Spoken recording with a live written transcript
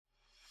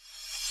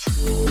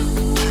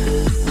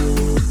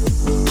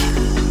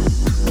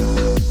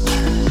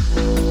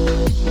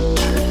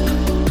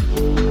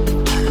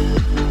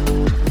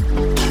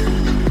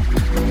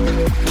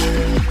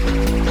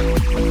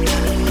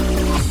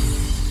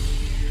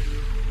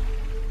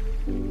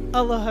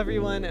Aloha,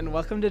 everyone, and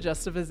welcome to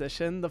Just a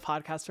Physician, the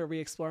podcast where we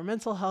explore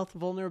mental health,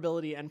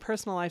 vulnerability, and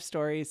personal life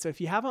stories. So if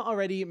you haven't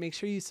already, make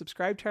sure you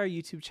subscribe to our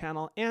YouTube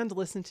channel and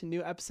listen to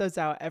new episodes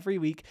out every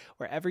week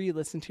wherever you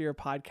listen to your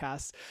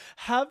podcasts.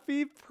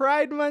 Happy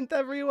Pride Month,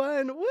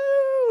 everyone!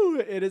 Woo!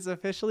 It is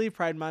officially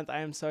Pride Month. I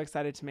am so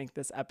excited to make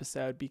this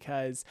episode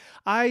because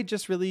I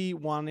just really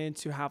wanted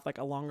to have like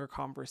a longer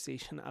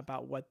conversation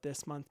about what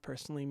this month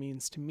personally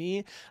means to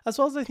me, as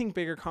well as I think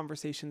bigger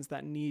conversations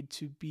that need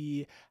to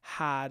be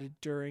had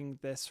during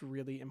this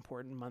really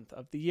important month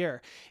of the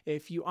year.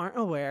 If you aren't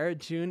aware,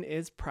 June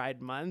is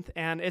Pride Month,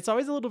 and it's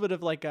always a little bit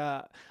of like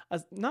a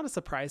not a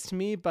surprise to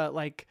me, but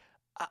like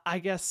I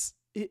guess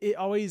it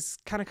always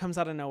kind of comes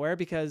out of nowhere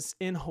because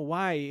in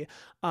Hawaii,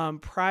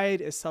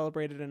 Pride is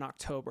celebrated in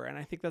October. And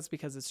I think that's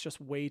because it's just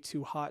way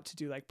too hot to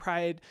do like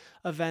Pride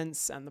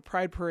events and the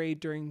Pride Parade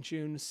during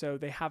June. So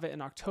they have it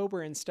in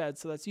October instead.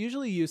 So that's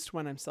usually used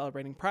when I'm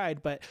celebrating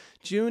Pride, but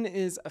June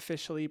is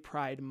officially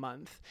Pride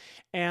Month.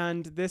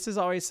 And this is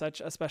always such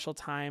a special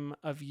time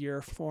of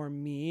year for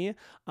me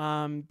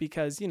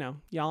because,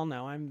 y'all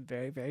know I'm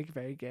very, very,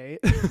 very gay.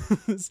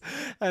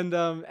 And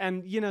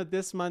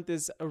this month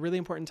is a really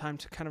important time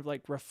to kind of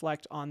like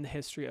reflect on the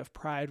history of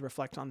Pride,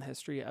 reflect on the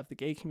history of the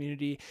gay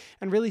community,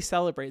 and really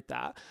celebrate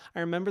that.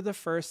 I remember the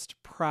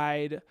first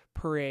Pride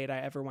parade I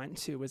ever went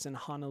to was in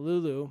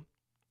Honolulu.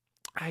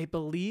 I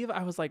believe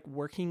I was like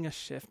working a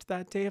shift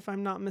that day, if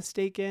I'm not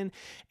mistaken.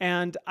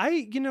 And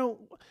I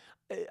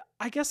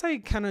guess I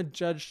kind of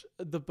judged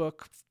the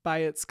book by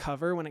its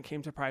cover when it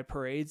came to Pride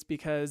parades,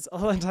 because a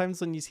lot of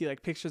times when you see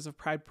like pictures of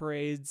Pride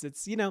parades,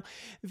 it's,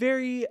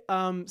 very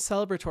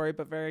celebratory,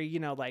 but very,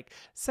 like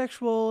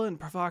sexual and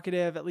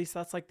provocative. At least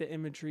that's like the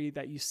imagery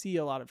that you see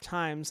a lot of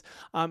times.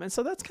 And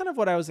so that's kind of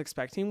what I was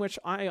expecting, which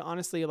I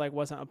honestly like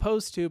wasn't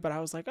opposed to, but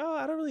I was like, oh,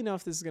 I don't really know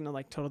if this is going to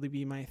like totally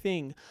be my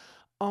thing.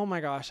 Oh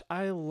my gosh,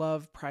 I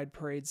love Pride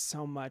parades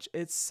so much.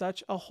 It's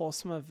such a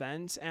wholesome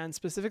event, and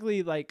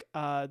specifically like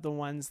the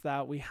ones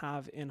that we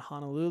have in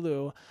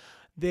Honolulu,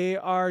 they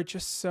are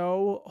just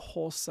so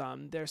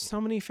wholesome. There's so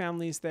many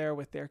families there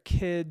with their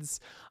kids,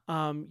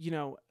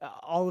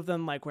 all of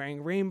them like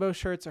wearing rainbow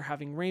shirts or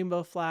having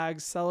rainbow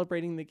flags,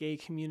 celebrating the gay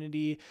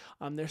community.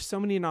 There's so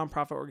many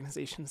nonprofit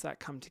organizations that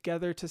come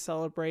together to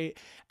celebrate,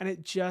 and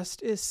it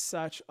just is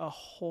such a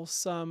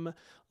wholesome,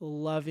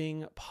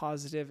 loving,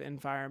 positive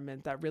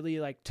environment that really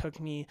like took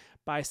me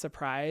by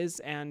surprise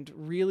and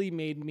really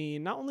made me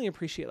not only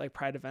appreciate like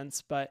Pride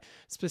events, but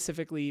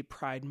specifically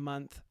Pride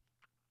Month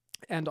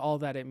and all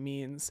that it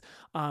means,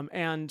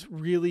 and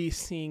really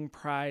seeing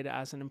Pride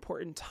as an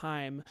important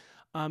time.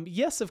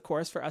 Yes, of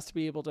course, for us to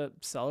be able to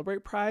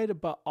celebrate Pride,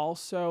 but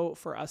also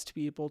for us to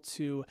be able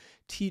to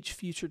teach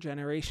future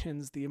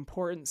generations the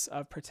importance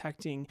of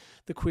protecting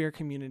the queer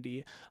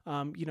community,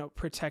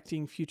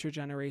 protecting future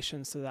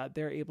generations so that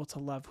they're able to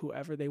love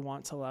whoever they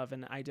want to love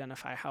and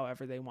identify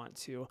however they want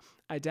to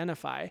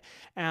identify.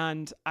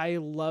 And I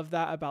love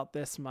that about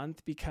this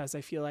month because I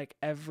feel like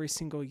every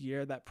single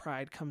year that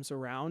Pride comes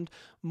around,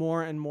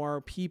 more and more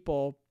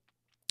people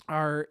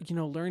are,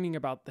 learning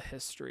about the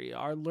history,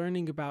 are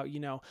learning about,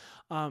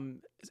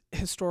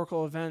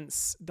 historical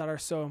events that are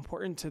so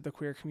important to the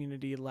queer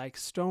community, like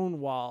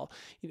Stonewall,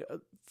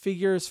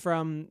 figures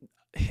from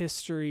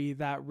history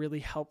that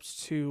really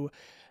helped to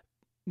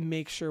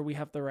make sure we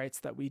have the rights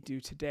that we do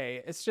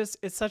today. It's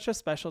such a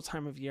special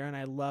time of year, and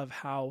I love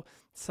how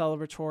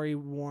celebratory,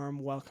 warm,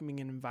 welcoming,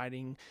 and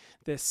inviting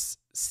this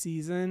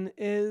season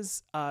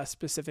is,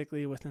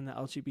 specifically within the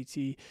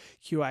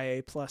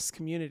LGBTQIA plus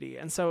community.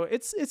 And so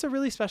it's a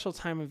really special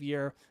time of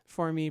year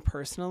for me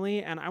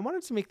personally, and I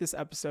wanted to make this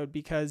episode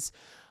because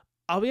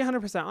I'll be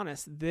 100%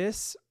 honest,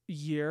 this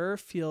year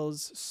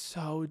feels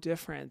so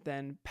different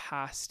than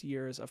past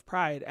years of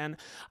Pride. And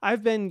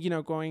I've been,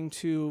 going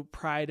to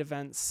Pride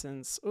events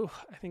since,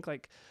 I think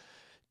like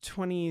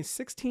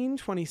 2016,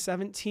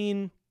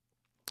 2017.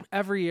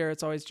 Every year,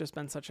 it's always just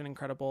been such an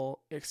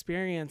incredible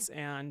experience.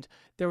 And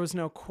there was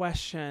no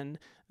question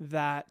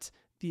that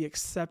the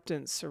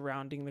acceptance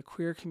surrounding the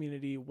queer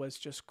community was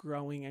just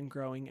growing and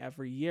growing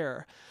every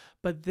year.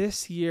 But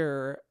this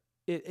year,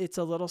 it's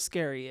a little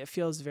scary. It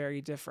feels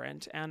very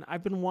different. And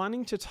I've been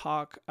wanting to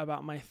talk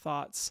about my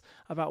thoughts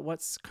about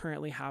what's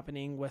currently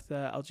happening with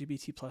the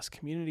LGBT plus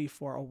community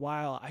for a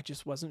while. I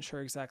just wasn't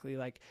sure exactly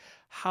like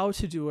how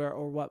to do it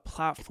or what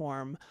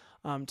platform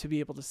to be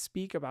able to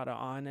speak about it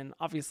on. And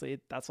obviously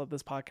that's what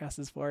this podcast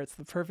is for. It's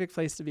the perfect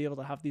place to be able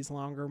to have these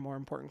longer, more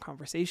important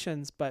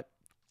conversations. But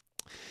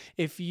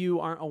if you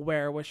aren't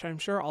aware, which I'm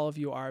sure all of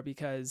you are,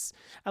 because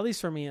at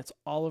least for me, it's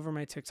all over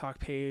my TikTok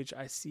page.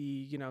 I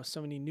see,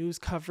 so many news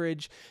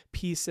coverage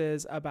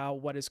pieces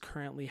about what is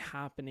currently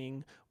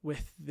happening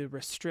with the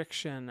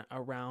restriction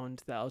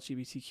around the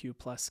LGBTQ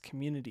plus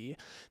community.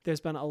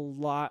 There's been a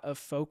lot of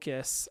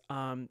focus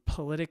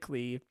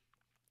politically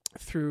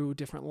through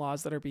different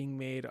laws that are being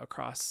made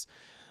across,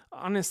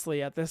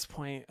 honestly, at this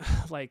point,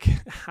 like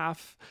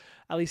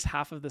at least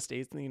half of the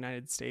states in the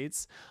United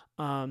States,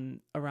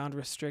 around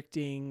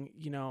restricting,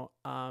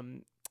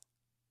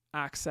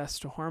 access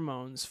to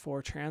hormones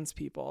for trans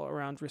people,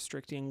 around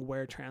restricting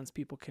where trans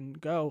people can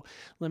go,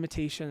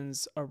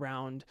 limitations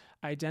around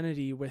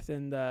identity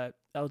within the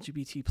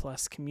LGBT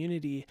plus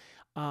community.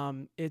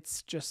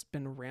 It's just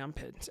been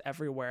rampant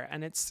everywhere.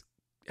 And it's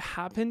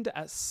happened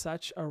at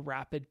such a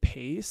rapid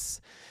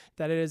pace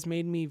that it has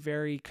made me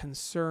very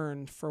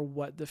concerned for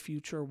what the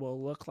future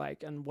will look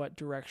like and what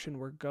direction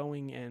we're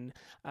going in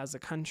as a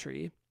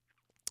country.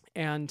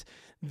 And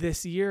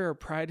this year,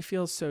 Pride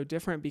feels so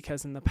different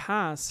because in the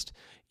past,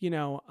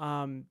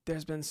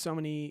 there's been so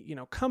many,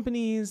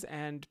 companies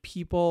and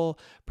people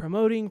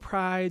promoting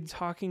Pride,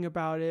 talking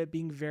about it,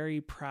 being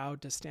very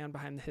proud to stand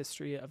behind the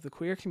history of the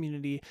queer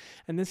community.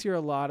 And this year,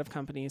 a lot of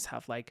companies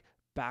have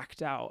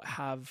backed out,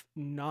 have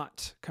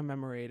not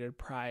commemorated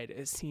Pride.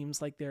 It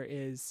seems like there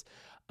is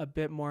a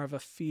bit more of a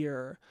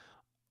fear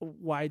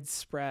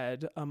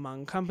widespread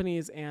among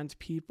companies and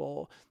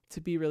people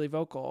to be really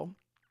vocal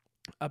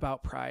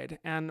about Pride.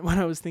 And when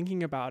I was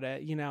thinking about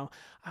it,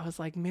 I was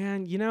like,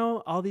 man,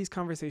 all these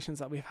conversations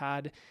that we've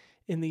had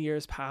in the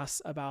years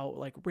past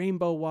about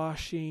rainbow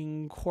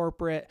washing,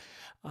 corporate,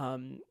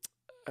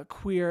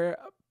 queer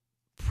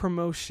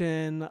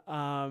promotion,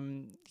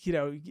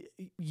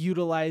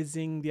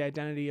 utilizing the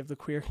identity of the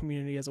queer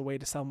community as a way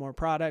to sell more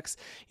products.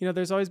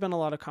 There's always been a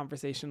lot of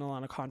conversation, a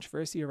lot of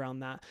controversy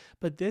around that.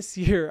 But this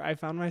year I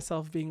found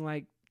myself being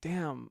like,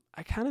 damn,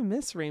 I kind of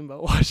miss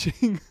rainbow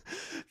washing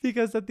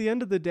because at the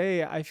end of the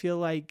day, I feel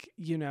like,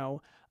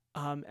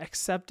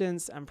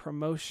 acceptance and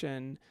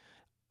promotion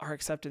are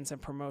acceptance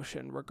and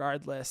promotion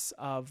regardless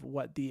of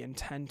what the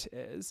intent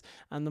is.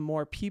 And the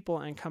more people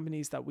and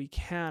companies that we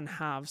can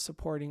have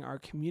supporting our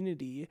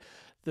community,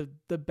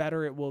 the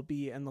better it will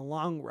be in the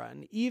long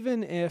run.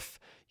 Even if,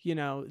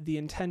 the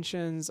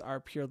intentions are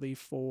purely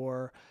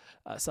for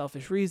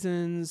selfish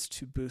reasons,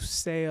 to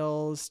boost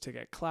sales, to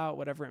get clout,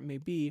 whatever it may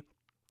be.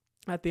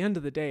 At the end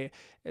of the day,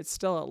 it's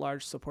still at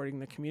large supporting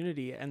the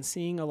community, and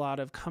seeing a lot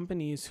of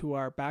companies who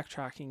are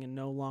backtracking and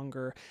no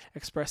longer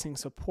expressing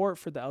support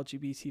for the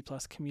LGBT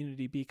plus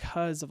community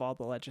because of all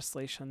the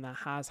legislation that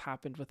has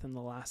happened within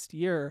the last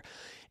year,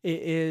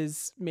 it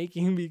is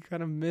making me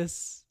kind of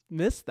miss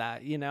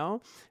that,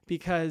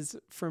 because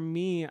for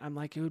me, I'm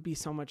like, it would be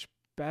so much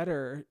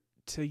better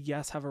to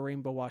have a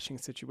rainbow washing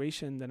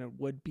situation than it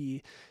would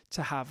be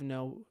to have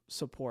no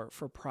support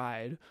for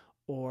Pride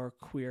or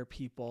queer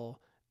people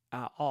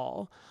at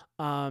all.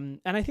 And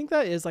I think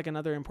that is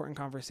another important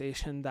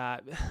conversation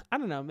that, I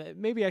don't know,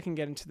 maybe I can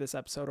get into this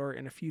episode or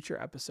in a future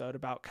episode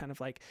about kind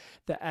of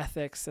the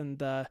ethics and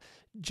the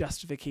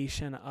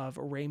justification of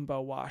rainbow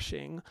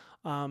washing.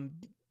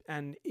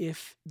 And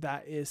if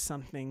that is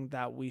something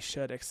that we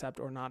should accept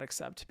or not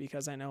accept,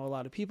 because I know a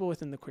lot of people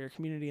within the queer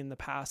community in the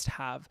past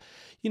have,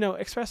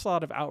 expressed a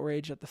lot of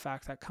outrage at the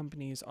fact that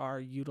companies are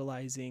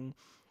utilizing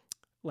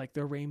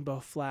the rainbow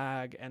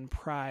flag and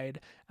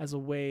Pride as a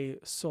way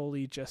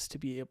solely just to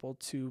be able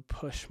to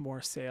push more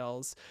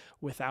sales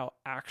without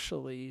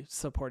actually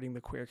supporting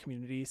the queer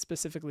community,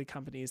 specifically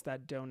companies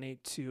that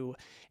donate to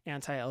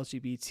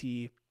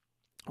anti-LGBT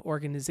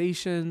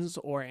organizations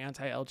or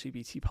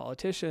anti-LGBT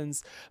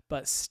politicians,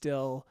 but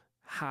still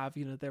have,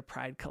 their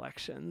Pride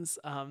collections.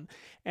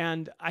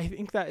 And I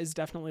think that is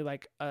definitely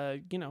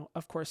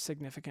of course,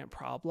 significant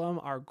problem.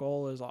 Our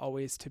goal is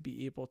always to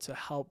be able to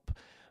help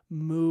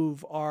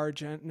move our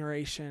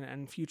generation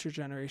and future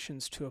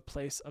generations to a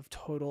place of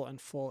total and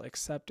full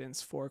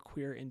acceptance for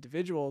queer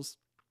individuals.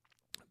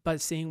 But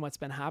seeing what's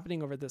been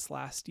happening over this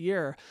last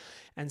year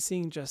and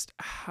seeing just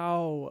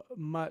how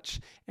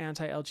much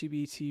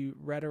anti-LGBT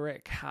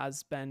rhetoric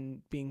has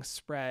been being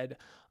spread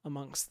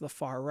amongst the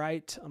far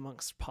right,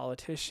 amongst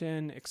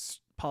politicians,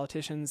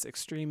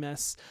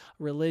 extremists,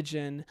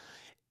 religion,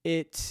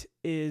 it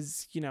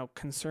is,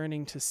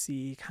 concerning to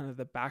see kind of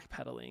the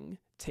backpedaling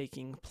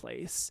taking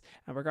place.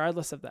 And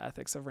regardless of the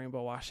ethics of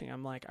rainbow washing,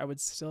 I'm like, I would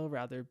still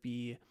rather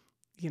be,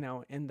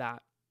 in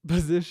that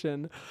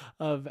position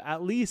of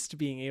at least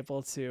being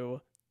able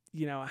to,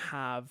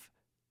 have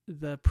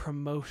the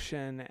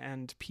promotion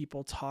and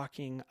people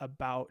talking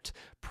about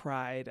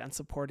Pride and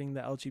supporting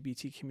the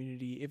LGBT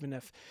community, even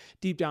if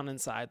deep down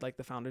inside,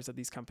 the founders of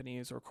these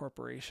companies or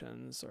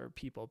corporations or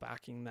people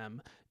backing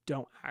them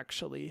don't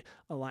actually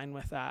align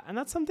with that. And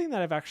that's something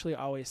that I've actually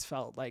always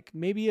felt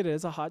maybe it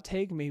is a hot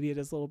take, maybe it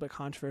is a little bit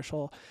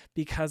controversial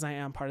because I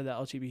am part of the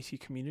LGBT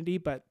community,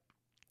 but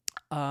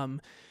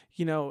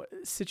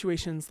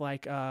situations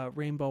like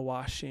rainbow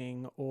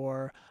washing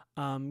or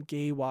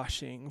gay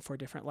washing for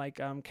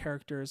different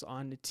characters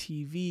on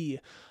TV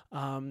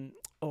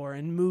or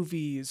in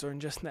movies or in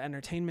just the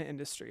entertainment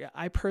industry.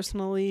 I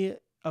personally,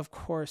 of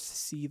course,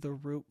 see the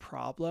root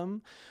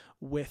problem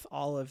with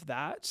all of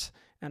that.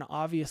 And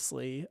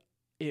obviously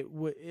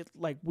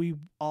we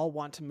all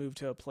want to move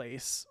to a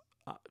place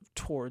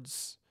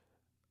towards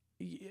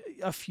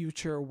a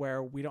future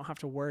where we don't have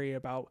to worry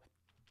about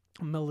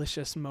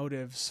malicious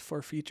motives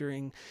for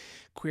featuring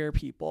queer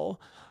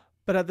people.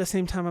 But at the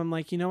same time, I'm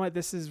like, you know what?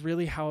 This is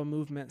really how a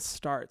movement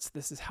starts.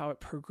 This is how it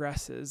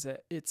progresses.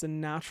 It's a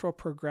natural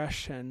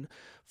progression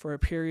for a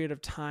period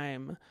of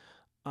time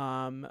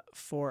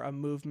for a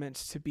movement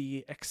to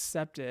be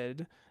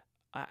accepted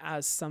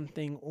as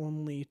something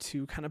only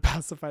to kind of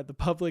pacify the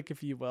public,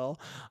 if you will,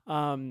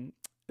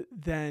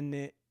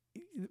 then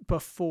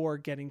before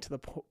getting to the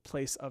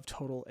place of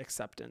total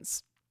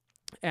acceptance.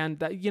 And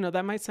that,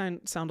 that might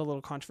sound a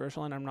little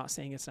controversial, and I'm not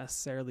saying it's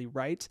necessarily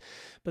right,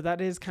 but that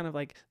is kind of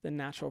like the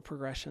natural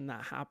progression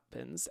that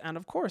happens. And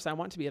of course, I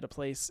want to be at a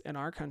place in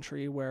our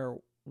country where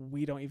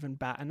we don't even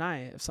bat an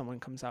eye if someone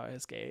comes out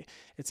as gay.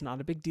 It's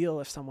not a big deal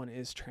if someone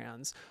is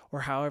trans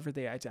or however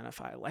they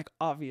identify. Like,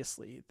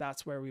 obviously,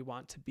 that's where we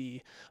want to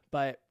be,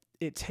 but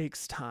it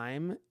takes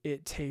time.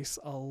 It takes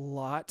a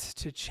lot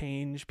to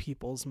change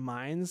people's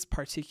minds,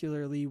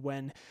 particularly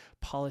when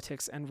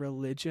politics and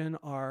religion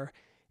are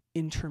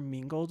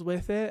intermingled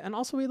with it. And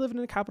also, we live in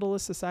a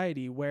capitalist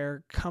society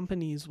where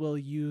companies will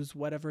use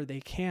whatever they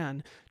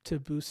can to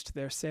boost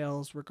their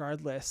sales,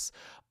 regardless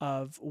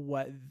of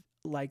what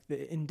like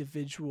the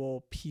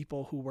individual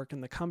people who work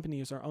in the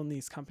companies or own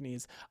these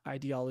companies'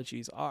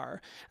 ideologies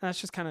are. And that's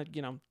just kind of,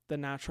 the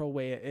natural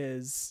way it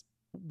is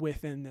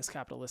within this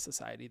capitalist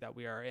society that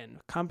we are in.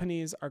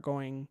 Companies are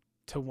going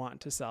to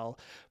want to sell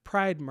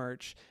Pride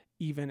merch,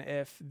 even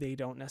if they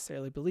don't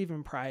necessarily believe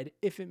in Pride,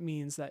 if it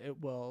means that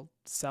it will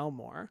sell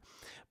more.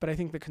 But I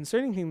think the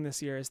concerning thing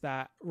this year is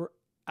that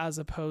as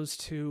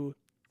opposed to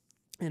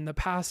in the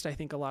past, I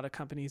think a lot of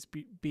companies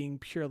being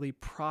purely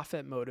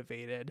profit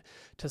motivated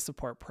to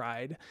support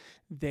Pride,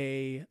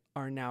 they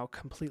are now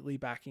completely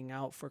backing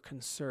out for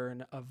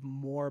concern of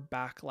more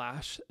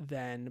backlash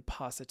than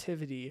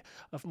positivity,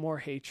 of more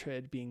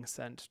hatred being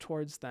sent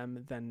towards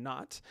them than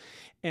not.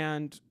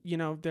 And,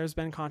 there's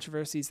been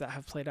controversies that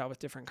have played out with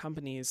different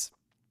companies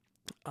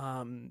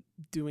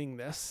doing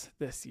this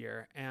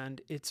year.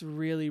 And it's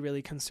really,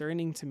 really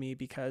concerning to me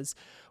because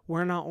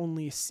we're not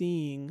only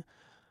seeing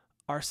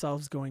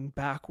ourselves going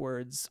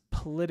backwards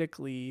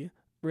politically,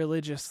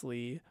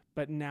 religiously,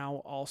 but now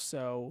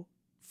also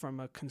from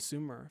a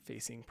consumer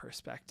facing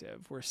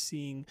perspective. We're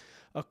seeing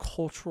a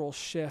cultural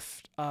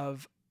shift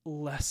of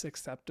less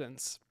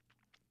acceptance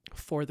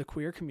for the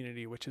queer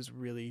community, which is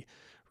really,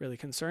 really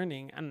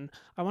concerning. And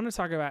I want to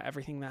talk about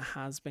everything that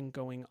has been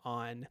going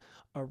on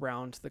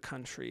around the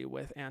country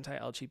with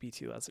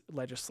anti-LGBT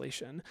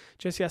legislation.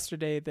 Just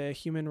yesterday, the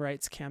Human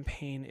Rights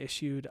Campaign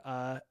issued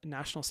a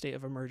national state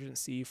of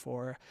emergency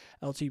for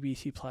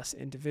LGBT plus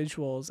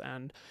individuals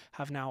and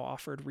have now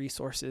offered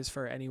resources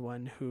for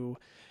anyone who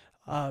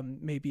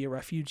may be a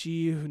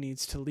refugee who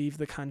needs to leave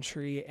the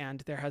country.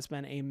 And there has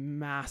been a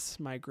mass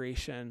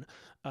migration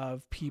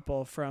of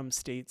people from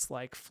states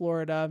like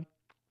Florida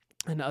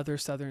and other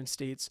southern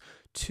states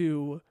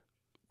to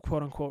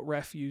quote unquote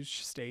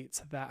refuge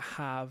states that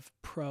have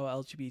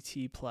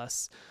pro-LGBT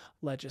plus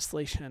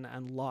legislation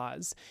and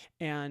laws.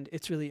 And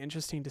it's really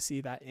interesting to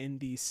see that in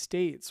these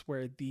states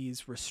where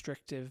these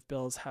restrictive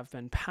bills have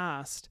been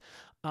passed,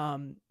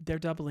 they're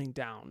doubling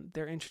down.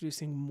 They're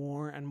introducing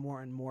more and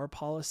more and more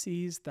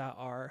policies that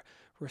are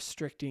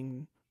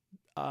restricting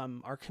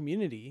our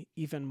community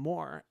even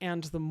more.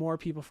 And the more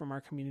people from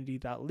our community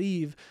that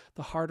leave,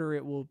 the harder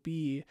it will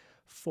be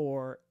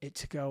for it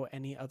to go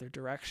any other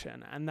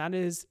direction. And that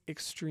is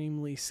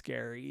extremely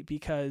scary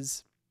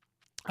because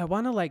I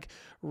want to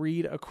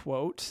read a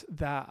quote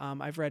that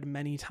I've read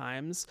many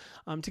times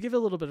to give a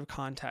little bit of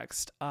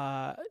context.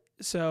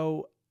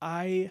 So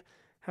I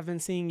have been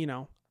seeing,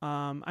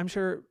 I'm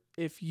sure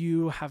if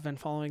you have been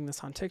following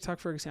this on TikTok,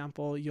 for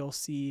example, you'll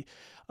see,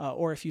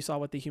 or if you saw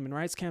what the Human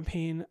Rights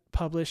Campaign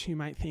published, you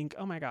might think,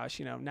 oh my gosh,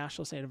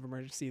 national state of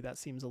emergency, that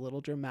seems a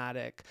little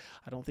dramatic.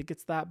 I don't think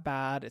it's that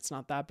bad. It's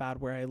not that bad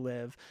where I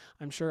live.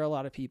 I'm sure a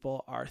lot of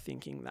people are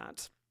thinking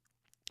that.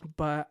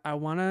 But I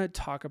want to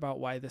talk about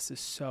why this is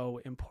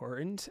so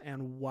important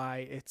and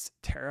why it's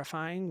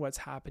terrifying what's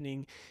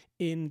happening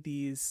in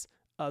these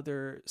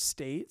other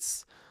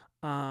states,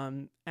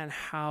 and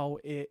how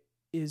it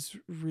is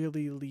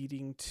really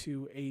leading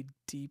to a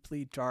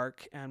deeply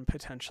dark and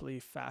potentially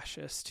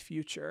fascist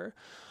future.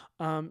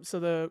 So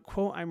the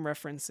quote I'm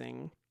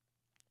referencing,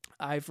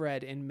 I've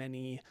read in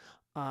many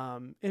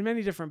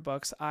different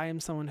books. I am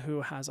someone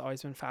who has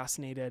always been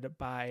fascinated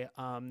by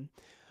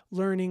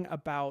learning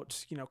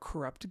about,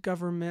 corrupt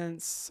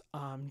governments,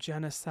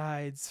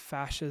 genocides,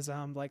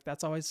 fascism.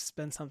 That's always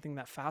been something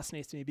that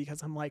fascinates me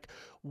because I'm like,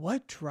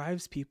 what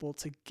drives people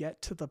to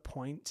get to the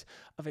point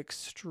of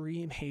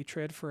extreme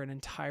hatred for an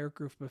entire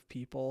group of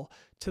people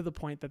to the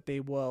point that they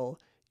will,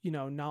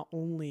 not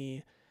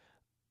only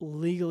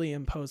legally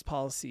impose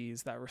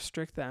policies that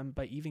restrict them,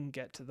 but even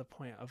get to the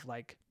point of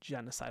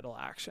genocidal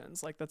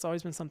actions. That's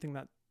always been something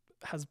that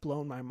has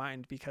blown my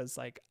mind because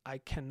I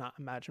cannot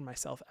imagine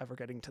myself ever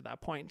getting to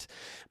that point.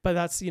 But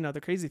that's,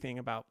 the crazy thing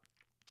about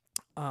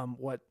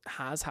what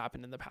has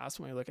happened in the past.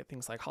 When we look at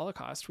things like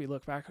Holocaust, we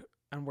look back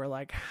and we're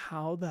like,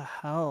 how the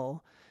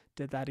hell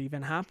Did that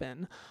even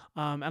happen?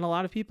 And a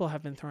lot of people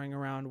have been throwing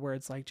around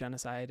words like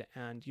genocide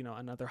and,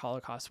 another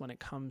Holocaust when it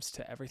comes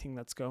to everything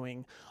that's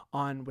going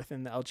on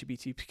within the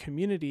LGBT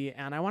community.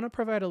 And I want to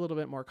provide a little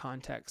bit more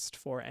context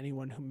for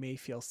anyone who may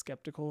feel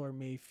skeptical or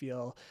may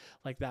feel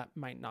like that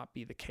might not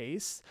be the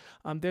case.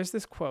 There's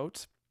this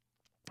quote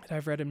that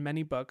I've read in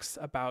many books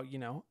about,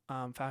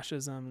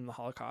 fascism and the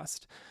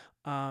Holocaust.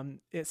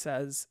 It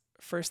says,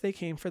 "First they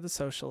came for the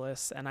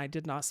socialists, and I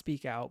did not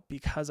speak out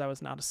because I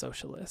was not a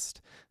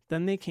socialist.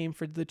 Then they came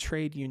for the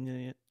trade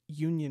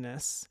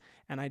unionists,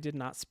 and I did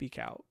not speak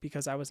out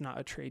because I was not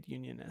a trade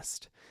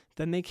unionist.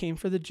 Then they came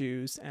for the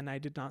Jews, and I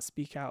did not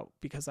speak out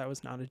because I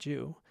was not a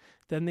Jew.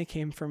 Then they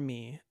came for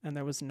me, and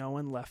there was no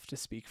one left to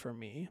speak for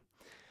me."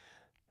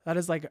 That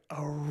is like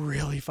a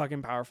really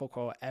fucking powerful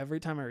quote.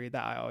 Every time I read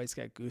that, I always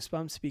get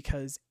goosebumps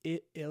because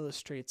it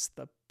illustrates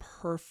the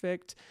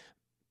perfect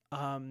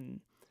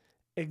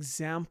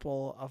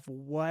example of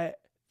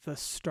what the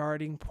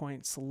starting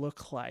points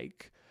look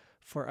like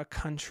for a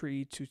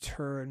country to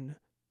turn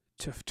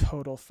to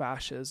total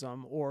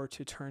fascism or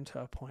to turn to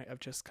a point of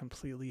just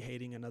completely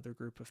hating another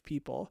group of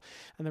people.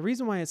 And the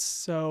reason why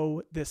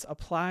this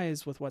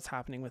applies with what's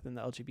happening within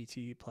the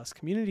LGBT plus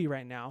community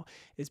right now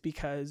is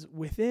because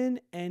within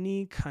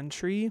any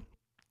country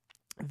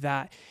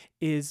that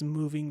is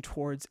moving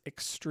towards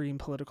extreme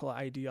political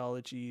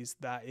ideologies,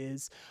 that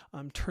is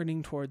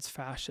turning towards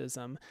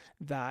fascism,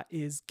 that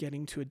is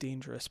getting to a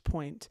dangerous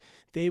point,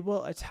 they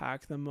will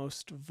attack the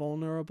most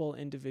vulnerable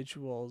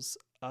individuals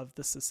of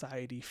the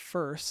society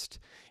first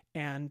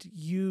and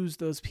use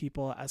those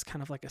people as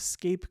kind of like a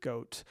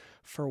scapegoat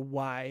for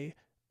why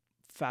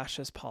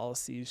fascist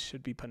policies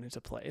should be put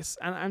into place.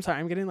 And I'm sorry,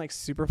 I'm getting like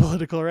super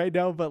political right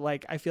now, but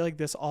like I feel like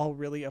this all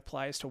really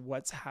applies to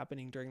what's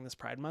happening during this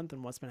Pride Month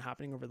and what's been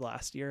happening over the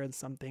last year, and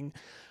something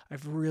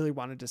I've really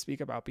wanted to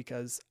speak about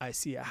because I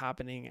see it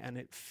happening and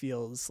it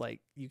feels like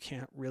you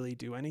can't really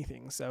do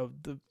anything. So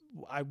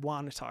I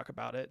want to talk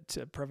about it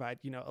to provide,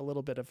 a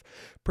little bit of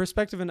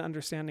perspective and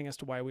understanding as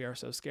to why we are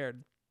so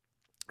scared.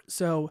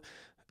 So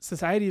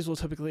societies will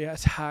typically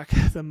attack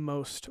the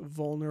most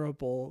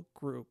vulnerable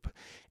group.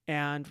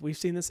 And we've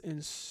seen this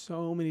in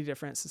so many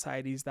different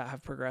societies that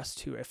have progressed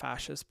to a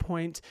fascist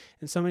point,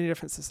 in so many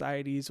different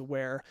societies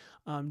where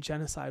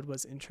genocide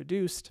was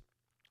introduced.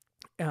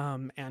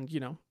 And,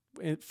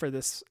 for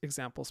this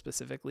example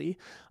specifically,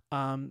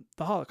 the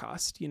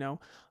Holocaust,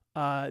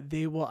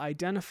 they will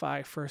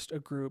identify first a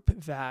group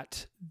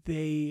that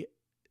they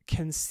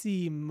can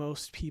see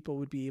most people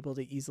would be able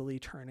to easily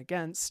turn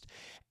against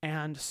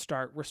and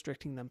start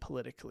restricting them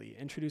politically,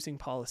 introducing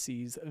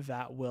policies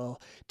that will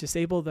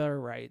disable their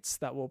rights,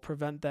 that will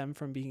prevent them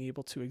from being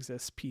able to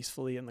exist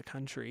peacefully in the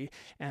country,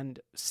 and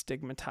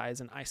stigmatize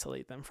and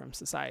isolate them from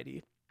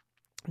society.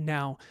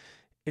 Now,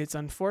 it's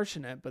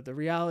unfortunate, but the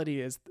reality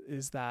is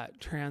that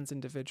trans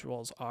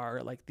individuals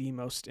are like the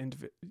most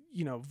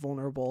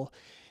vulnerable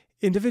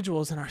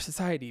individuals in our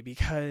society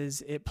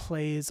because it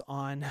plays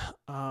on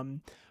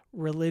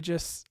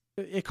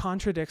it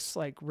contradicts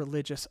like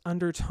religious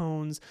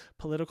undertones,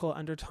 political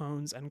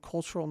undertones, and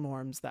cultural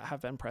norms that have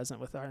been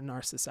present within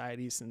our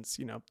society since,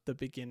 the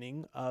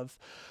beginning of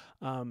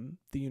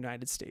the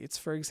United States,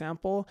 for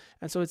example.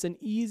 And so it's an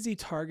easy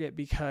target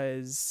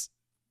because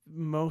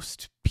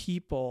most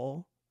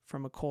people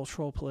from a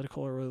cultural,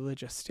 political, or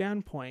religious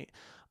standpoint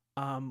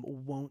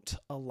won't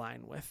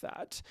align with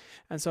that.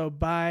 And so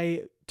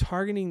by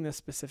targeting this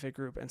specific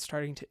group and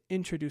starting to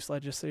introduce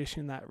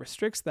legislation that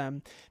restricts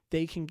them,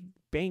 they can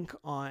bank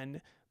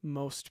on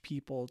most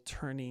people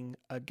turning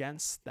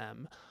against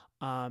them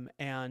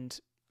and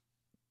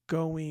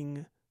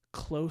going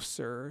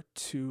closer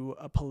to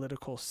a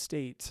political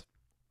state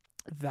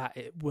that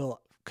it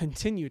will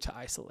continue to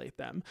isolate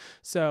them.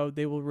 So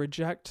they will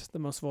reject the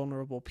most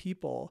vulnerable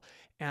people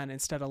and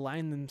instead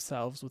align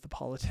themselves with the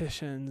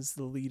politicians,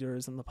 the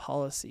leaders, and the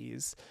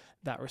policies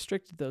that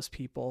restricted those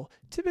people,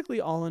 typically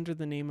all under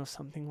the name of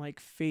something like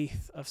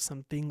faith, of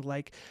something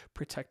like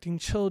protecting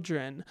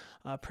children,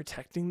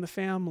 protecting the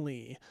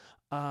family,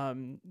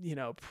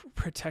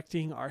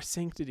 protecting our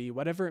sanctity,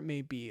 whatever it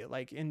may be.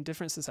 Like in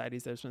different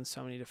societies, there's been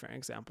so many different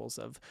examples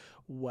of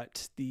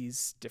what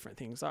these different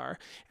things are.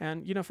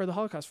 And, for the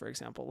Holocaust, for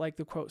example, like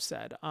the quote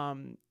said,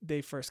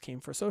 they first came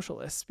for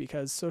socialists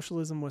because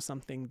socialism was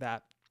something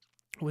that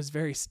was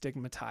very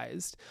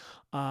stigmatized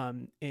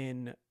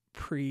in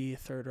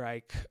pre-Third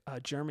Reich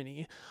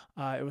Germany.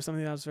 It was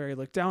something that was very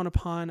looked down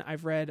upon.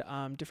 I've read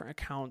different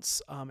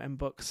accounts and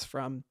books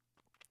from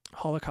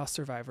Holocaust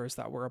survivors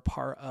that were a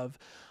part of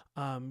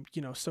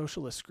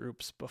socialist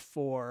groups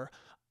before,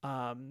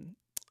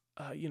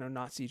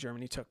 Nazi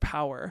Germany took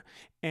power.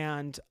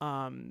 And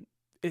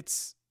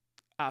it's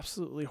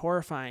absolutely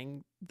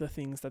horrifying, the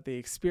things that they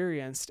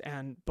experienced.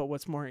 But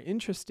what's more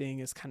interesting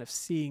is kind of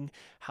seeing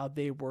how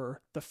they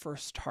were the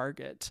first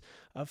target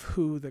of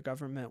who the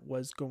government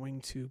was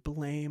going to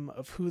blame,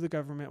 of who the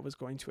government was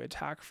going to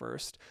attack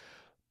first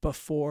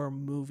before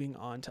moving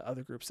on to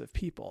other groups of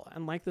people.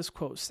 And like this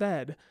quote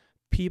said,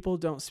 people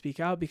don't speak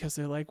out because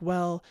they're like,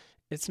 well,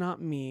 it's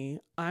not me.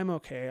 I'm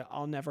okay.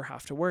 I'll never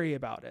have to worry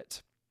about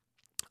it.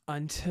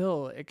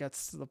 until it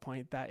gets to the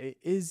point that it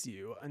is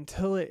you,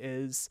 until it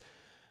is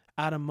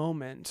at a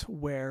moment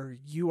where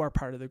you are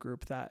part of the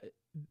group that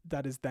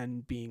is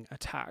then being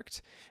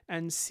attacked.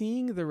 And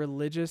seeing the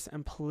religious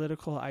and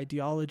political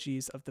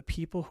ideologies of the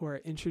people who are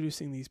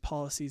introducing these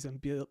policies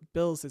and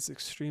bills is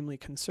extremely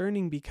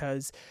concerning,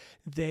 because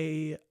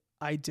they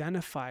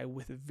identify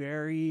with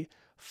very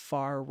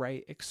far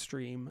right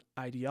extreme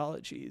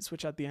ideologies,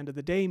 which at the end of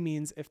the day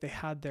means if they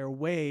had their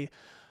way,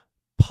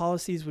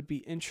 policies would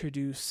be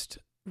introduced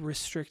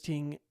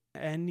restricting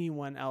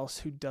anyone else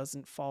who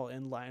doesn't fall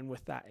in line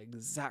with that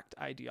exact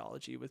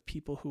ideology, with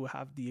people who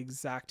have the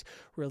exact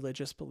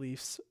religious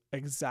beliefs,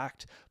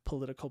 exact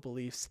political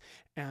beliefs,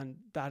 and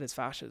that is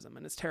fascism,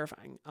 and it's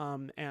terrifying.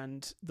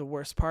 And the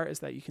worst part is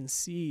that you can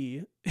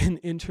see in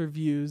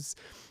interviews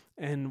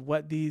and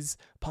what these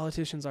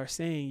politicians are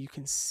saying, you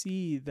can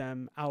see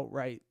them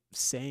outright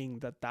saying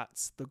that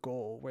that's the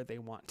goal where they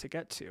want to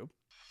get to.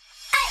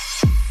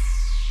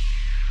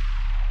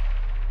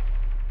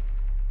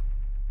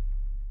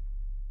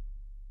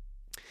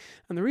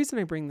 And the reason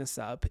I bring this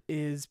up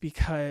is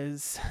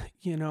because,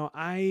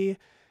 I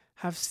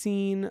have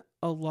seen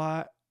a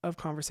lot of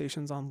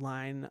conversations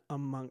online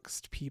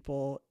amongst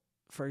people,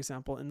 for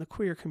example, in the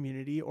queer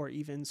community or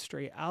even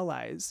straight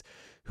allies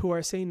who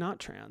are, say, not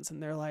trans.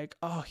 And they're like,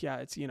 oh yeah,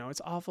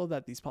 it's awful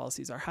that these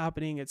policies are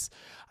happening.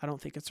 I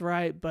don't think it's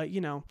right, but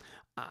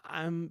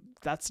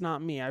that's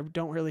not me. I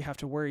don't really have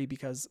to worry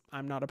because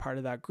I'm not a part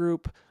of that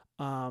group.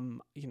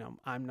 I'm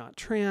not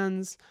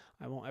trans.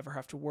 I won't ever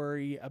have to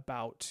worry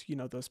about,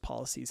 those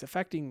policies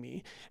affecting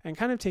me, and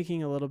kind of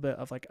taking a little bit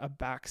of like a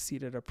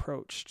backseated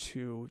approach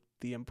to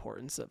the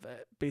importance of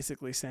it.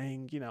 Basically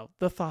saying,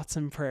 the thoughts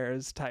and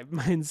prayers type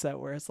mindset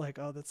where it's like,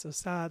 oh, that's so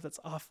sad. That's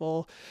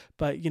awful.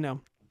 But,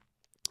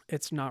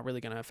 it's not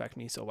really going to affect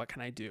me. So what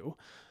can I do?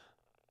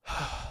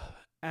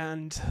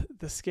 And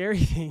the scary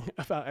thing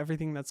about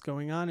everything that's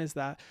going on is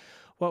that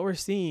what we're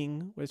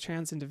seeing with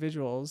trans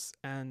individuals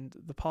and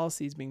the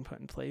policies being put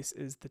in place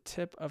is the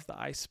tip of the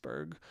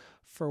iceberg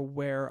for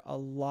where a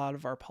lot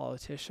of our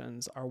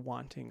politicians are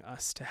wanting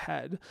us to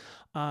head.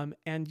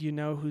 And you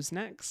know who's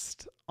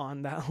next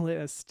on that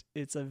list?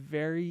 It's a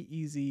very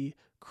easy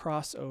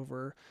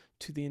crossover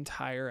to the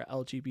entire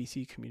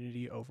LGBT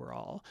community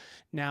overall.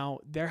 Now,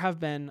 there have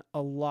been a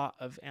lot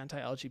of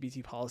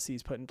anti-LGBT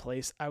policies put in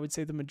place. I would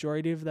say the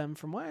majority of them,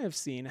 from what I've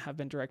seen, have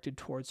been directed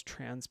towards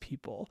trans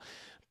people.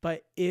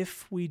 But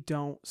if we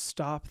don't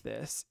stop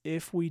this,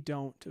 if we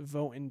don't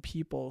vote in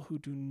people who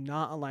do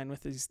not align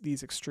with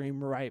these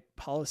extreme right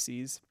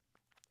policies,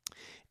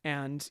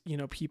 and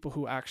people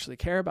who actually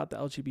care about the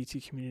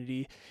LGBT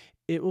community,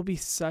 it will be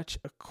such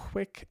a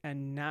quick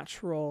and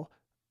natural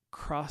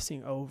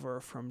crossing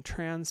over from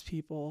trans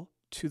people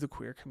to the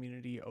queer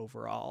community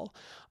overall.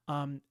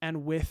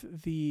 And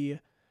with the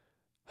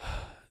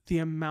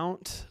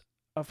amount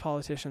of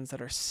politicians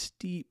that are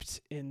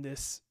steeped in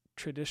this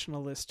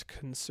traditionalist,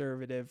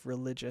 conservative,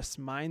 religious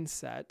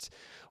mindset,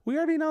 we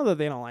already know that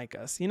they don't like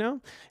us,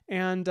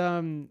 and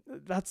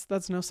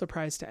that's no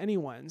surprise to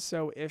anyone.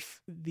 So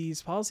if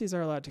these policies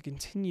are allowed to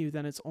continue,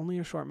 then it's only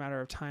a short matter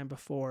of time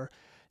before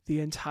the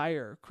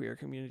entire queer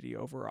community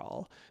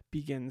overall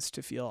begins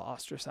to feel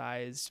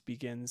ostracized,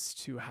 begins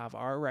to have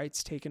our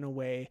rights taken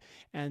away,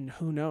 and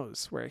who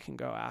knows where it can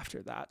go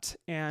after that.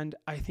 And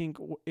I think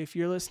if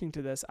you're listening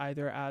to this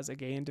either as a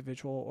gay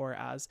individual or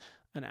as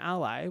an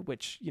ally,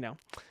 which,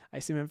 I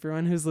assume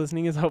everyone who's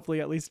listening is hopefully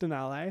at least an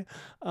ally,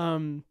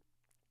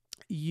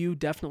 you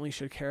definitely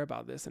should care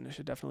about this, and it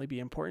should definitely be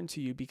important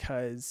to you,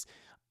 because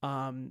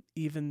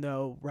even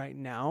though right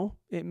now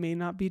it may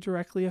not be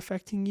directly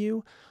affecting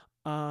you,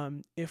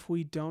 if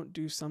we don't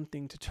do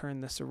something to turn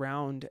this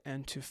around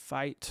and to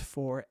fight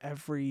for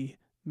every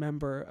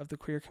member of the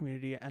queer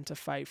community and to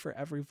fight for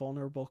every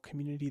vulnerable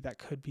community that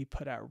could be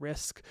put at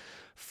risk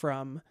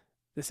from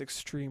this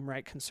extreme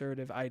right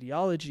conservative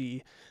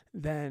ideology,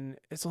 then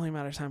it's only a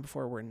matter of time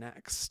before we're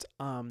next.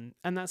 And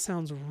that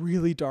sounds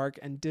really dark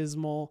and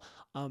dismal.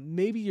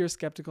 Maybe you're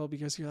skeptical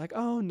because you're like,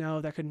 oh no,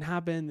 that couldn't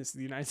happen. This is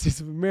the United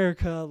States of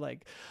America.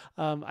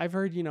 I've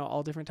heard,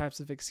 all different types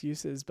of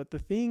excuses, but the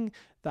thing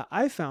that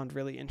I found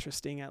really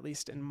interesting, at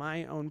least in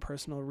my own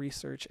personal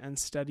research and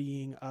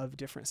studying of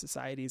different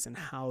societies and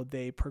how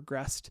they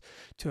progressed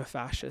to a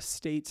fascist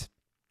state,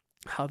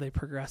 how they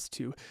progress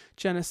to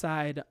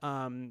genocide,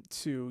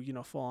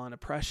 to, full-on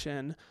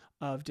oppression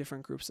of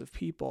different groups of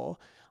people,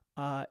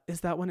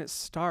 is that when it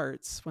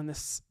starts, when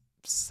this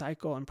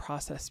cycle and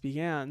process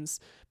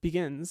begins,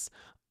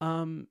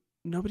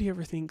 nobody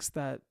ever thinks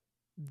that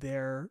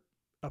they're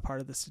a part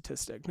of the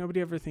statistic.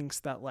 Nobody ever thinks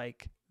that,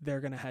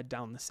 they're going to head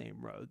down the same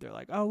road. They're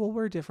like, oh, well,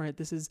 we're different.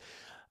 This is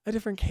a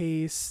different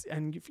case.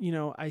 And,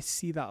 I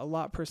see that a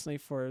lot personally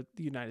for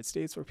the United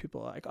States, where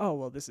people are like, oh,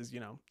 well, this is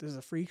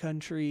a free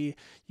country.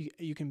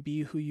 You can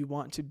be who you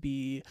want to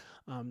be.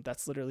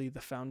 That's literally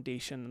the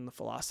foundation and the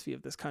philosophy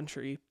of this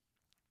country.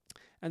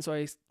 And so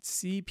I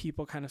see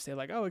people kind of say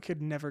oh, it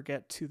could never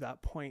get to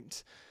that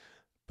point.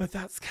 But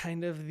that's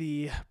kind of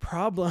the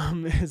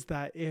problem, is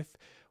that if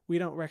we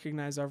don't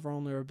recognize our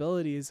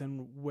vulnerabilities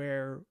and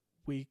where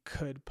we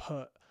could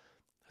put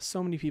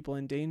so many people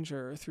in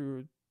danger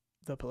through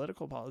the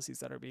political policies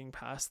that are being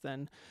passed,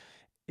 then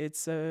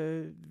it's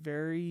a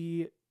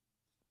very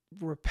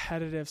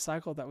repetitive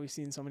cycle that we've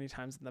seen so many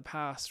times in the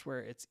past, where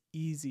it's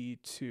easy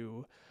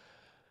to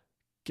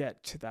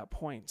get to that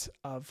point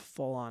of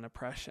full-on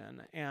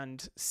oppression.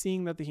 And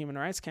seeing that the Human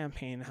Rights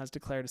Campaign has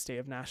declared a state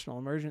of national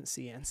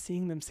emergency, and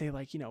seeing them say,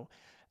 like,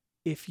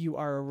 if you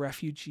are a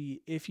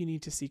refugee, if you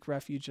need to seek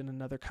refuge in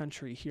another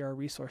country, here are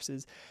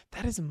resources.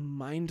 That is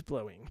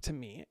mind-blowing to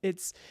me.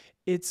 It's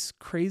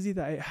crazy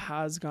that it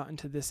has gotten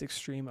to this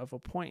extreme of a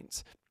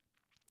point.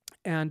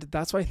 And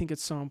that's why I think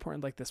it's so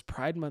important, like this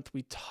Pride Month,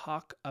 we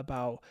talk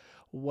about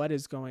what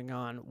is going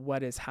on,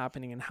 what is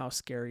happening, and how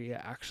scary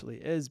it actually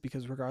is,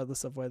 because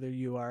regardless of whether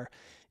you are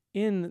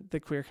in the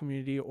queer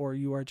community or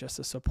you are just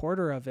a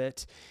supporter of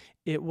it,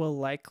 it will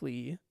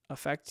likely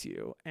affect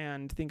you.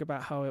 And think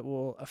about how it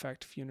will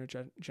affect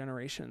future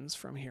generations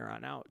from here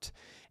on out.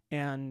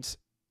 And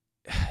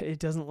it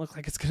doesn't look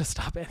like it's going to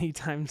stop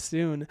anytime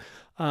soon,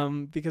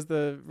 because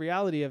the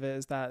reality of it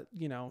is that,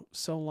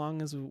 so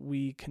long as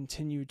we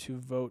continue to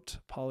vote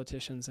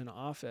politicians in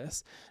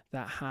office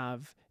that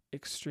have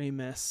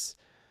extremist,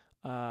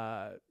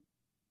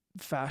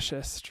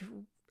 fascist,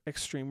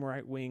 extreme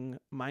right-wing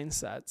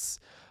mindsets,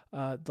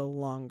 the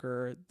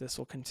longer this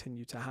will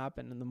continue to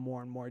happen and the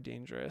more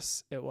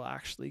dangerous it will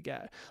actually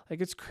get.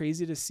 Like, it's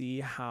crazy to see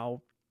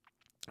how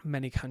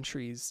many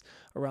countries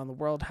around the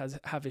world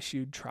have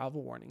issued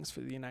travel warnings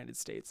for the United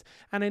States.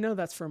 And I know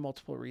that's for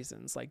multiple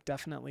reasons, like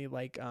definitely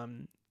like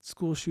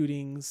school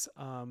shootings,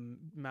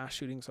 mass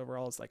shootings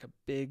overall is like a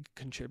big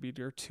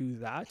contributor to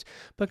that.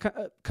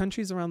 But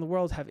countries around the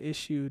world have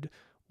issued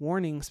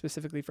warnings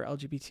specifically for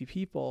LGBT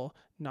people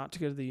not to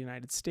go to the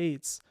United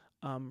States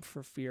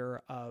for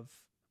fear of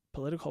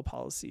political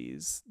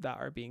policies that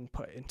are being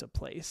put into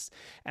place.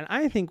 And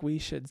I think we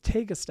should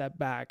take a step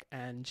back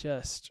and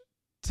just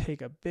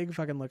take a big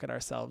fucking look at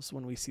ourselves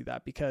when we see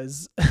that,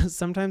 because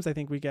sometimes I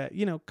think we get,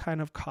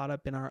 kind of caught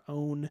up in our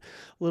own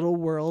little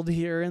world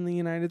here in the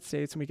United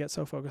States, and we get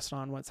so focused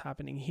on what's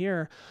happening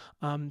here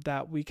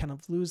that we kind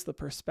of lose the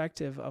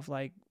perspective of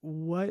like,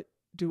 what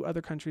do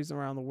other countries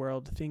around the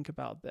world think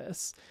about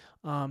this?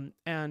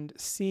 And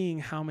seeing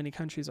how many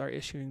countries are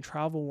issuing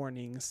travel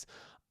warnings,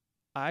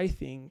 I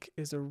think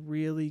is a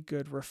really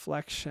good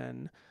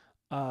reflection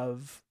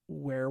of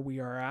where we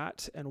are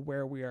at and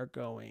where we are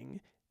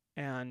going,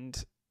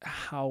 and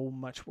how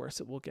much worse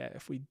it will get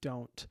if we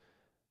don't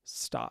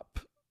stop,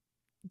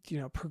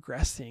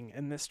 progressing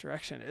in this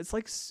direction. It's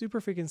like super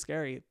freaking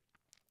scary.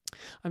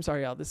 I'm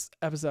sorry, y'all, this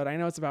episode, I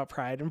know it's about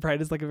pride, and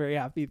pride is like a very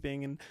happy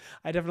thing, and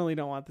I definitely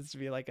don't want this to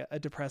be like a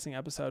depressing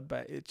episode,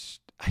 but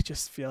I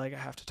just feel like I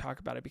have to talk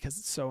about it because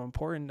it's so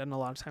important. And a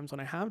lot of times when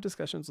I have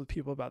discussions with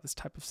people about this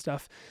type of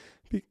stuff,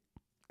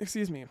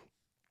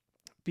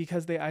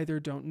 because they either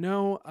don't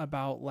know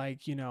about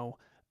like,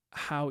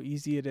 how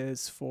easy it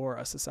is for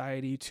a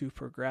society to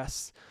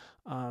progress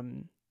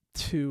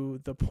to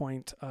the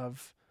point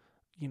of,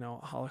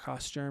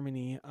 Holocaust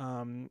Germany,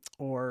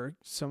 or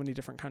so many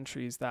different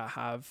countries that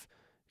have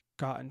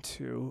gotten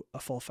to a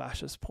full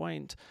fascist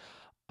point,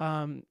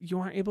 you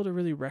aren't able to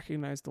really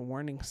recognize the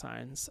warning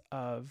signs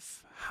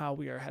of how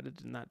we are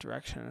headed in that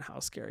direction and how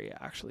scary it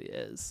actually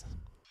is.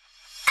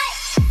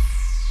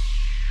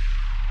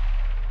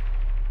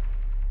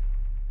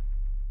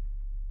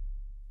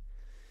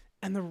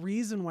 And the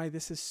reason why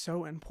this is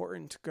so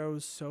important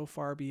goes so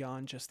far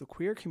beyond just the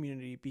queer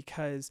community,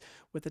 because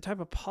with the type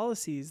of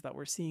policies that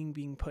we're seeing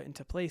being put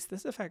into place,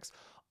 this affects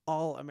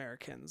all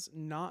Americans,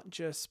 not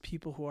just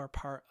people who are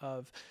part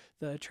of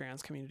the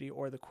trans community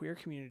or the queer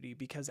community,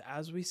 because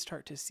as we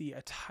start to see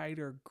a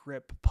tighter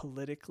grip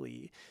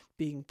politically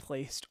being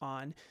placed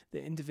on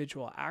the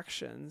individual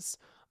actions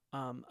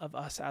of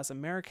us as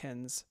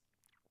Americans,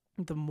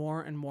 the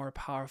more and more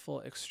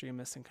powerful,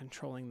 extremists, and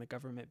controlling the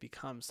government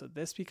becomes. So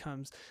this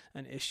becomes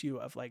an issue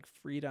of like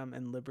freedom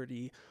and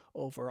liberty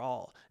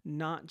overall,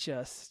 not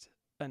just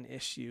an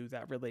issue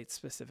that relates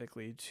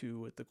specifically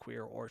to the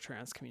queer or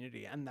trans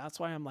community. And that's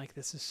why I'm like,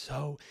 this is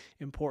so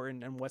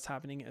important. And what's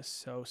happening is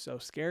so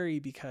scary,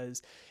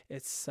 because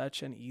it's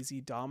such an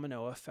easy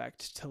domino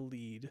effect to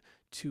lead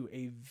to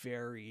a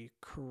very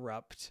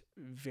corrupt,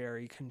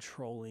 very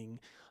controlling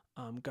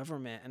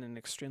government and an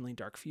extremely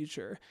dark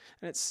future.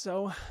 And it's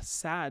so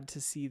sad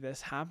to see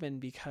this happen,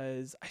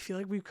 because I feel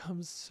like we've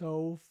come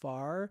so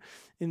far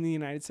in the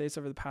United States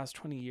over the past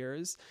 20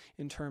 years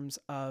in terms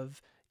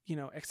of,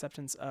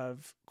 acceptance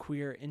of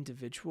queer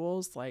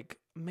individuals. Like,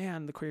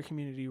 man, the queer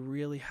community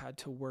really had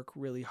to work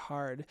really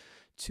hard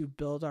to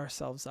build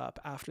ourselves up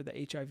after the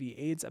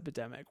HIV/AIDS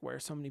epidemic, where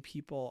so many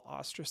people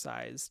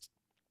ostracized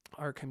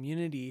our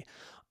community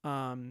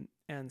and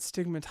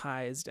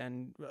stigmatized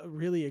and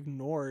really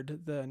ignored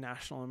the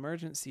national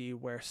emergency,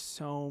 where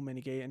so many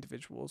gay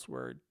individuals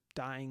were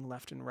dying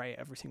left and right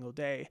every single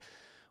day.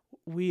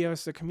 We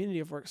as a community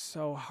have worked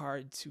so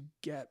hard to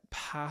get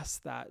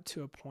past that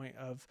to a point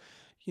of,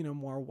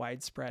 more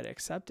widespread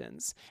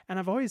acceptance. And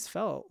I've always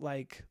felt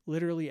like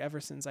literally ever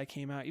since I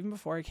came out, even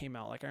before I came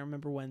out, like I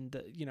remember when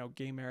the,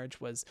 gay marriage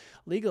was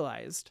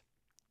legalized.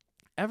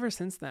 Ever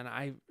since then,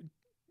 I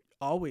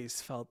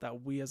always felt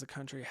that we as a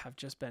country have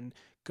just been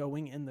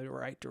going in the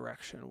right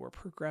direction. We're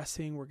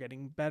progressing, we're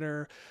getting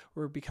better,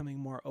 we're becoming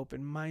more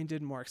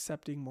open-minded, more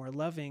accepting, more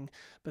loving.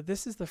 But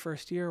this is the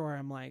first year where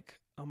I'm like,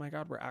 oh my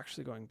God, we're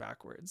actually going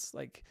backwards.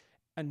 Like,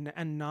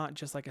 and not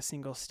just like a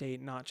single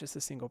state, not just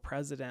a single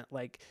president,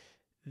 like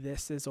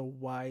this is a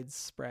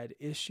widespread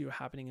issue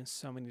happening in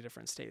so many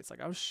different states.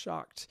 Like I was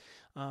shocked.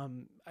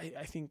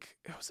 I think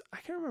it was, I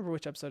can't remember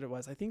which episode it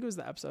was. I think it was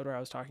the episode where I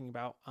was talking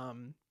about,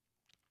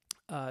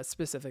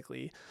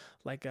 specifically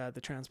like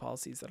the trans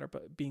policies that are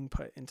being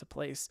put into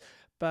place.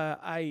 But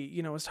I,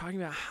 was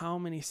talking about how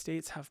many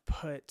states have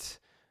put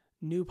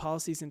new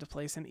policies into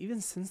place. And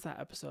even since that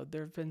episode,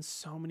 there have been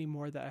so many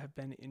more that have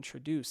been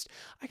introduced.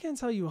 I can't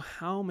tell you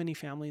how many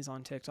families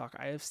on TikTok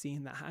I have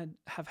seen that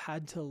have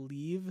had to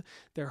leave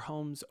their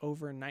homes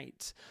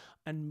overnight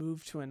and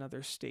move to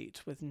another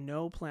state with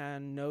no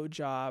plan, no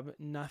job,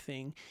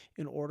 nothing,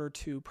 in order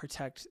to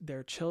protect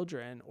their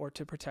children or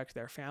to protect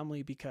their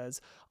family, because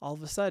all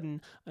of a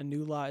sudden a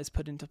new law is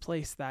put into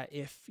place that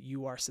if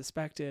you are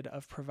suspected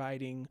of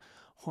providing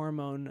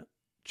hormone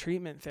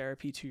treatment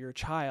therapy to your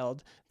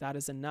child, that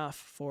is enough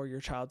for your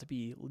child to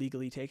be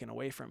legally taken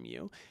away from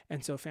you.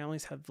 And so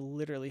families have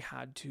literally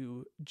had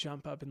to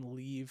jump up and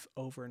leave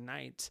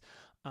overnight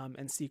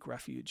and seek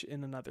refuge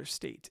in another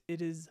state.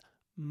 It is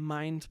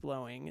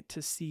mind-blowing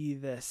to see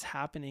this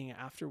happening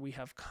after we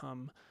have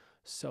come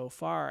so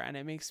far. And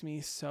it makes me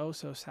so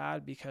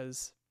sad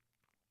because,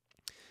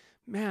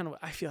 man,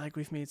 I feel like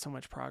we've made so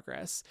much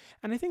progress.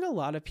 And I think a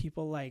lot of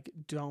people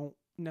don't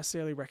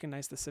necessarily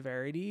recognize the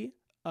severity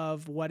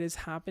of what is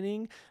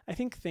happening. I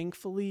think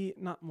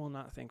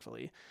not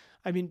thankfully.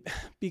 I mean,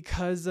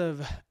 because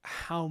of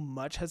how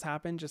much has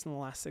happened just in the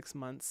last 6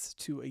 months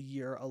to a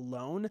year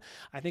alone,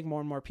 I think more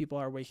and more people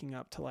are waking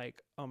up to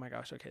like, oh my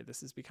gosh, okay,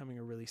 this is becoming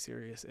a really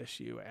serious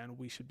issue and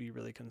we should be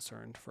really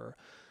concerned for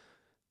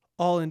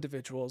all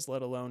individuals,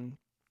 let alone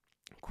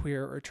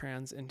queer or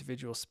trans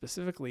individuals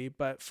specifically.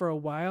 But for a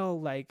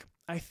while,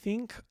 I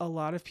think a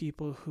lot of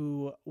people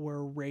who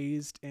were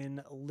raised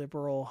in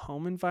liberal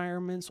home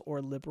environments or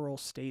liberal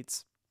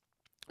states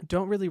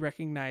don't really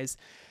recognize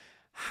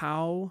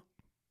how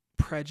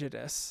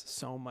prejudiced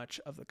so much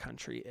of the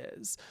country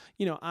is.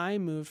 I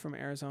moved from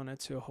Arizona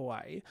to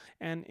Hawaii,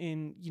 and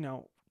in,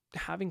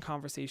 having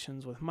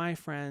conversations with my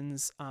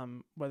friends,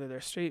 whether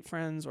they're straight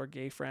friends or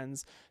gay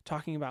friends,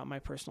 talking about my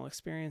personal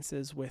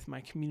experiences with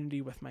my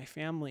community, with my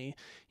family,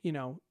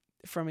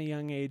 from a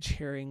young age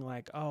hearing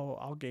oh,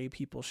 all gay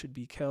people should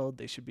be killed,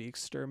 they should be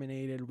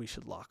exterminated, we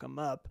should lock them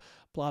up,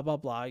 blah, blah,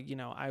 blah.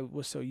 I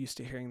was so used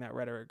to hearing that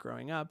rhetoric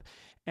growing up.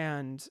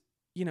 And,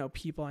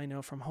 people I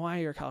know from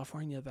Hawaii or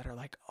California that are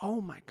like, oh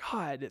my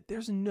God,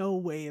 there's no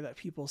way that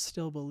people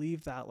still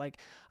believe that.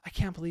 I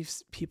can't believe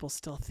people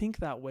still think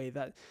that way.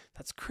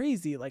 That's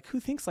crazy. Who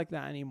thinks like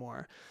that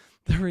anymore?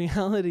 The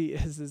reality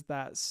is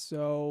that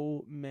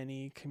so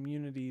many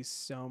communities,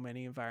 so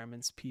many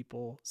environments,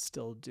 people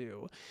still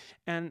do.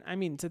 And I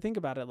mean, to think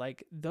about it,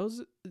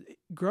 those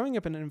growing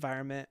up in an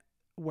environment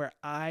where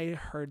I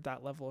heard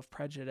that level of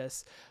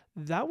prejudice,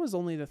 that was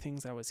only the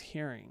things I was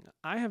hearing.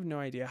 I have no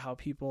idea how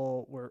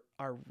people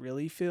are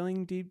really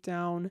feeling deep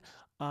down,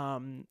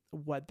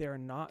 what they're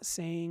not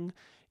saying.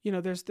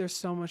 There's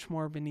so much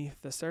more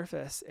beneath the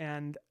surface.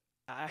 And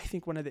I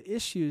think one of the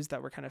issues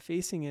that we're kind of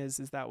facing is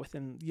that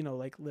within,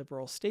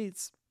 liberal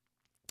states,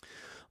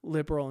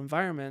 liberal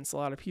environments, a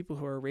lot of people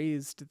who are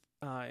raised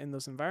in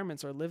those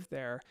environments or live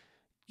there,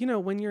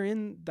 when you're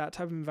in that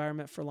type of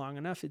environment for long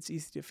enough, it's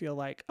easy to feel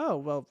like, oh,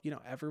 well,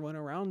 everyone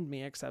around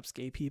me accepts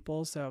gay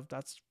people, so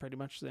that's pretty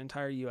much the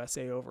entire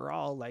USA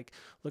overall.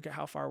 Look at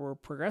how far we're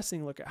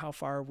progressing. Look at how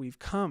far we've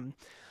come.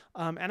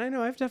 And I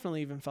know I've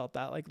definitely even felt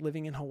that,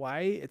 living in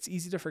Hawaii, it's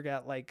easy to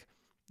forget,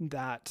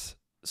 that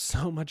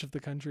so much of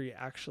the country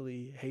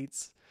actually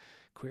hates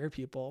queer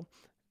people,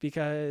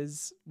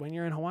 because when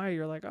you're in Hawaii,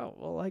 you're like, oh,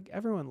 well,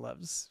 everyone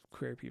loves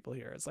queer people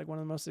here. It's one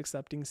of the most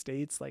accepting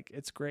states.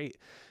 It's great.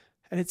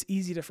 And it's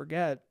easy to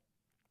forget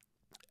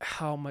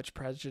how much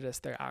prejudice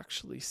there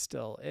actually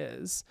still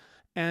is.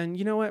 And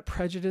you know what?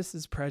 Prejudice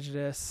is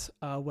prejudice,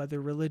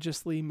 whether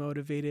religiously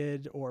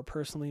motivated or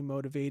personally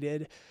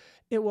motivated.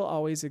 It will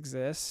always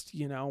exist.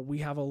 We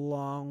have a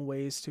long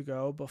ways to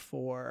go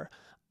before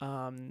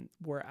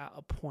we're at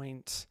a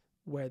point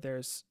where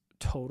there's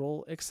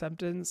total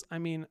acceptance. I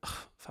mean,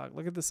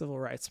 look at the civil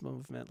rights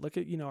movement. Look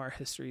at, our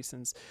history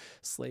since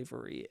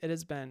slavery. It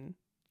has been,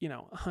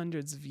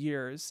 hundreds of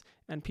years,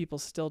 and people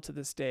still to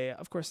this day,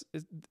 of course,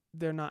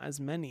 they're not as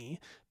many,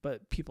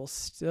 but people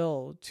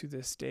still to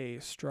this day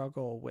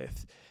struggle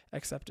with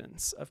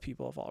acceptance of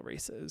people of all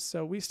races.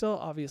 So we still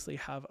obviously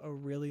have a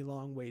really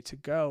long way to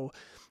go,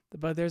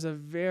 but there's a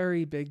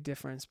very big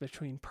difference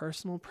between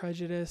personal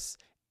prejudice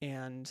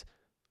and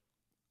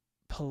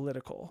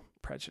political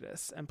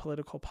prejudice and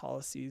political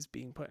policies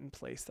being put in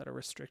place that are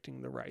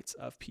restricting the rights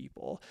of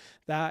people.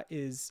 That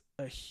is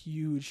a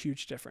huge,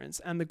 huge difference.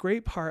 And the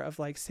great part of,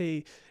 like,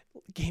 say,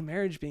 gay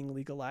marriage being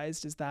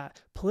legalized is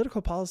that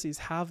political policies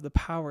have the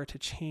power to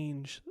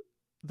change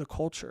the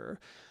culture.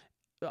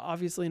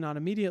 Obviously not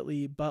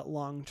immediately, but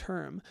long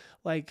term.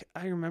 Like,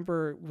 I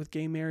remember with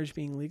gay marriage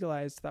being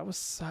legalized, that was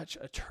such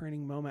a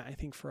turning moment, I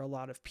think, for a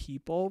lot of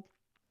people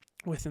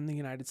within the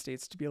United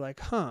States to be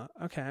like,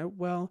 okay,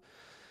 well,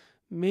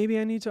 maybe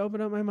I need to open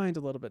up my mind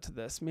a little bit to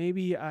this.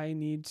 Maybe I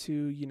need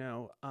to,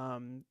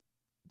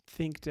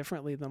 think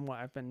differently than what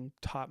I've been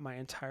taught my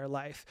entire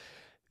life.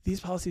 These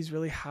policies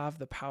really have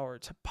the power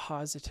to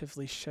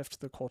positively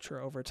shift the culture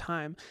over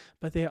time,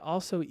 but they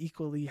also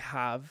equally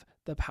have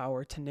the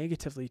power to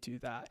negatively do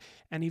that.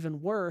 And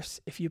even worse,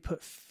 if you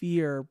put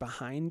fear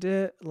behind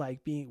it,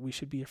 like we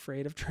should be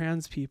afraid of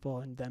trans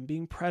people and them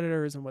being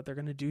predators and what they're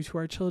going to do to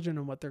our children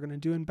and what they're going to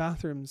do in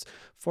bathrooms,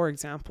 for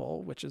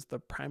example, which is the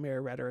primary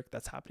rhetoric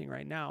that's happening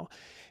right now,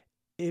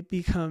 it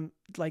become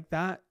like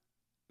that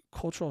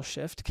cultural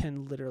shift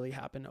can literally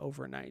happen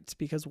overnight,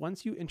 because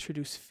once you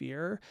introduce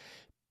fear,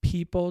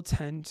 people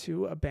tend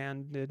to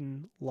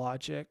abandon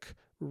logic,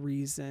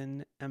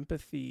 reason,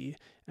 empathy,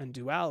 and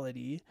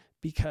duality,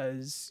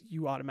 because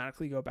you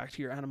automatically go back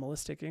to your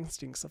animalistic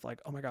instincts of like,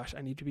 oh my gosh,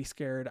 I need to be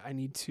scared. I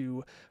need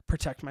to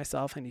protect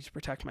myself. I need to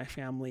protect my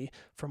family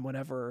from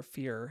whatever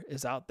fear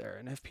is out there.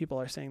 And if people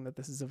are saying that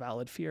this is a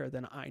valid fear,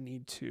 then I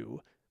need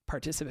to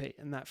participate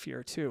in that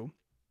fear too.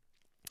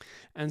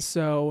 And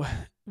so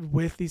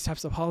with these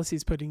types of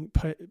policies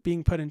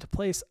being put into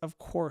place, of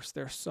course,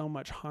 there's so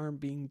much harm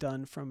being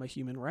done from a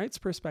human rights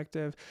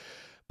perspective.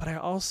 But I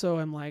also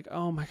am like,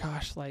 oh my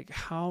gosh, like,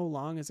 how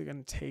long is it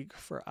going to take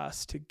for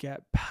us to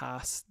get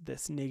past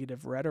this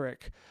negative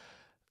rhetoric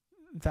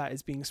that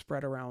is being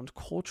spread around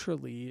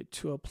culturally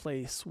to a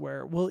place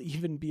where we'll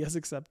even be as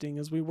accepting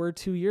as we were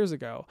 2 years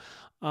ago?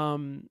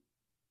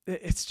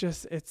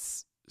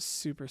 It's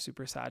super,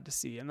 super sad to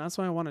see. And that's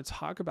why I want to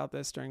talk about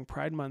this during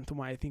Pride Month, and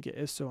why I think it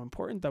is so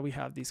important that we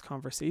have these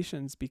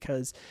conversations,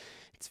 because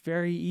it's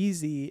very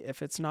easy,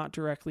 if it's not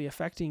directly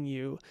affecting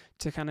you,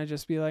 to kind of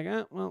just be like,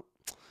 well,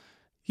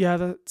 yeah,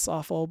 that's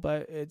awful,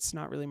 but it's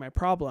not really my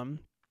problem.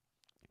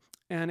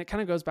 And it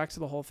kind of goes back to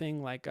the whole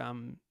thing, like,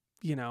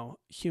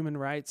 human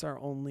rights are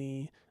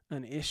only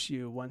an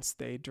issue once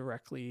they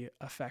directly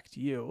affect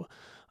you.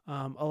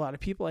 A lot of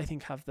people, I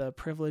think, have the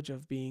privilege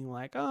of being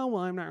like, oh,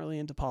 well, I'm not really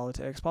into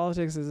politics.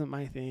 Politics isn't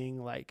my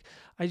thing. Like,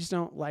 I just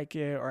don't like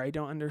it, or I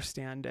don't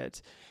understand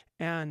it.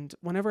 And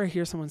whenever I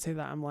hear someone say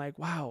that, I'm like,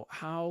 wow,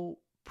 how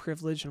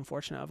privileged and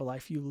fortunate of a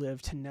life you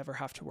live to never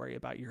have to worry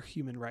about your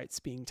human rights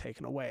being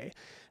taken away.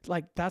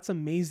 Like, that's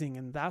amazing.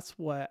 And that's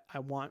what I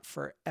want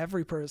for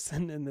every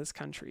person in this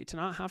country, to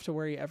not have to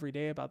worry every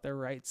day about their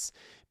rights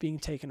being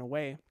taken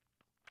away,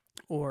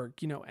 or,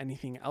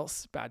 anything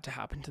else bad to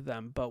happen to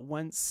them. But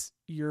once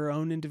your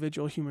own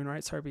individual human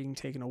rights are being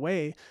taken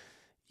away,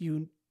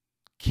 you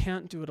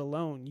can't do it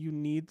alone. You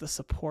need the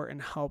support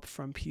and help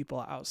from people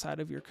outside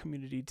of your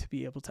community to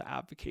be able to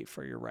advocate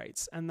for your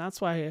rights. And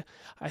that's why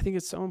I think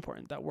it's so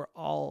important that we're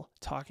all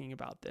talking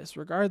about this,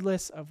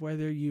 regardless of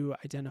whether you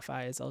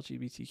identify as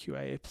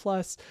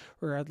LGBTQIA+,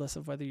 regardless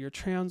of whether you're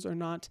trans or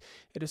not.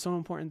 It is so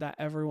important that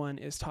everyone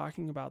is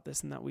talking about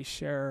this and that we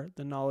share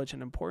the knowledge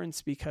and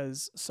importance,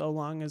 because so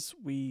long as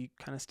we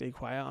kind of stay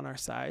quiet on our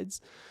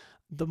sides,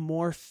 the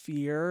more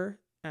fear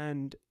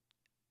and,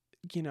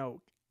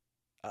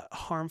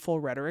 harmful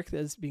rhetoric that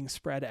is being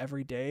spread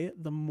every day,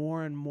 the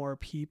more and more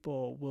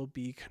people will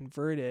be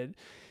converted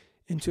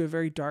into a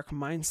very dark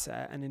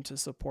mindset and into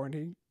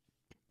supporting,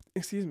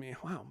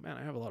 wow, man,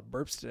 I have a lot of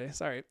burps today,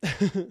 sorry,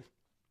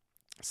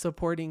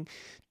 supporting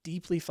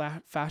deeply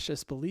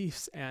fascist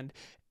beliefs and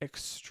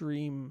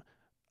extreme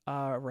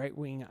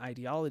right-wing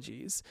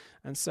ideologies.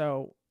 And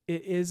so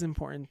it is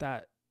important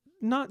that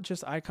not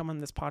just I come on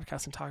this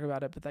podcast and talk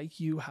about it, but that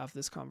you have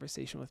this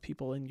conversation with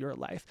people in your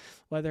life,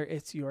 whether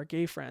it's your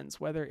gay friends,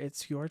 whether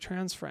it's your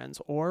trans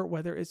friends, or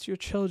whether it's your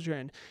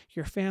children,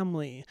 your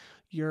family,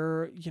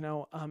 your,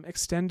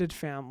 extended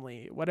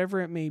family,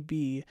 whatever it may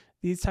be.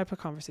 These type of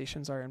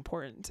conversations are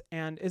important.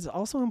 And it's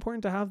also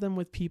important to have them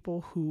with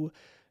people who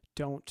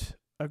don't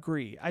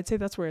agree. I'd say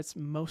that's where it's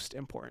most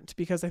important,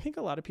 because I think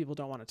a lot of people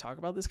don't want to talk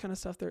about this kind of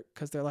stuff there,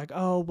 because they're like,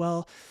 oh,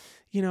 well,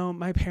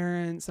 my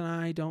parents and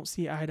I don't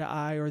see eye to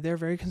eye, or they're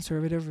very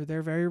conservative, or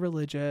they're very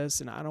religious,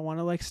 and I don't want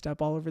to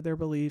step all over their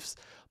beliefs,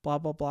 blah,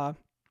 blah, blah.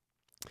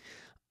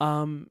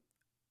 And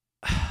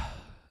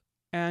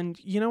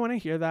when I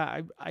hear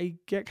that, I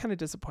get kind of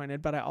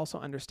disappointed, but I also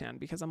understand,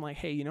 because I'm like,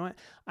 hey, you know what?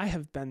 I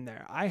have been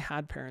there. I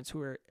had parents who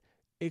were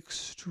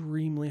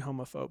extremely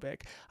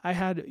homophobic. I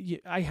have,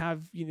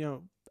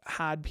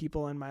 had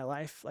people in my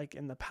life, like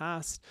in the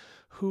past,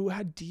 who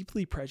had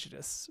deeply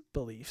prejudiced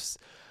beliefs.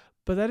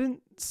 But that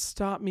didn't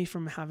stop me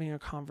from having a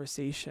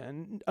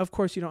conversation. Of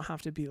course, you don't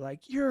have to be like,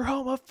 you're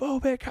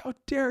homophobic. How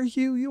dare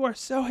you? You are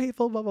so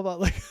hateful, blah, blah, blah.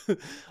 Like,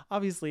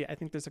 obviously, I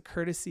think there's a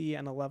courtesy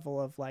and a level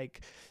of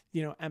like,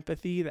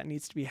 empathy that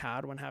needs to be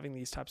had when having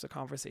these types of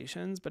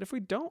conversations. But if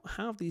we don't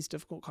have these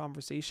difficult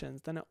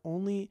conversations, then it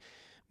only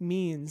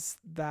means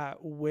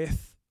that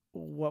with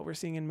what we're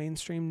seeing in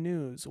mainstream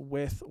news,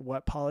 with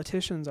what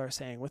politicians are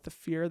saying, with the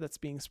fear that's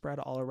being spread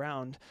all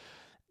around,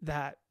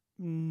 that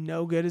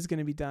no good is going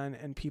to be done,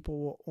 and people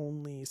will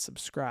only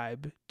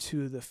subscribe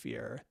to the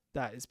fear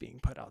that is being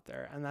put out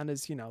there. And that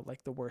is,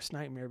 like the worst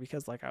nightmare,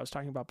 because like I was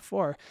talking about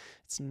before,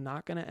 it's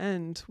not going to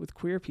end with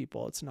queer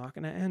people. It's not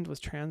going to end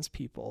with trans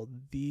people.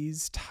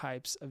 These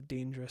types of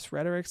dangerous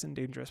rhetorics and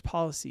dangerous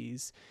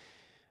policies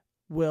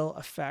will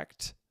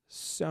affect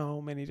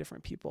so many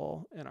different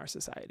people in our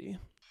society.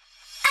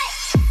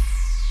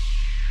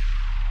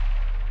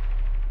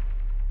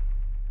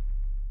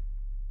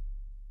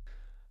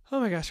 Oh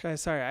my gosh,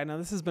 guys, sorry. I know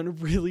this has been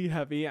really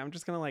heavy. I'm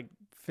just going to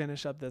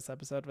finish up this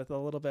episode with a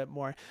little bit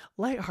more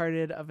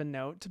lighthearted of a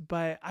note,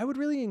 but I would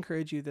really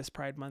encourage you this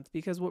Pride Month,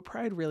 because what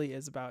Pride really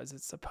is about is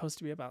it's supposed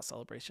to be about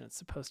celebration. It's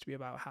supposed to be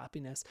about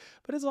happiness,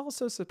 but it's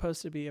also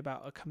supposed to be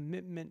about a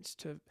commitment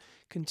to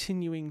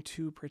continuing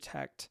to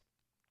protect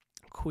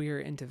queer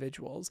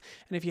individuals.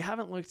 And if you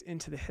haven't looked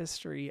into the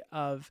history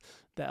of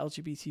the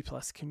LGBT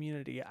plus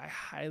community, I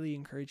highly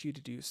encourage you to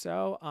do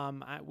so.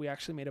 We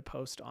actually made a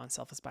post on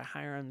Selfless by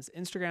Hyram's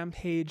Instagram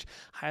page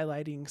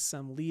highlighting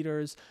some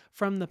leaders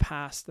from the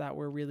past that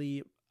were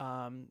really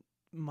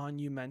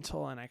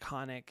monumental and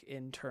iconic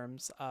in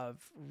terms of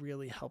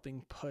really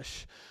helping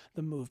push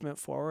the movement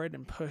forward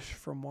and push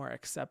for more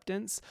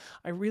acceptance.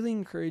 I really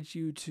encourage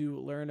you to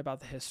learn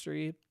about the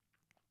history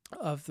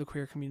of the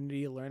queer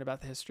community, learn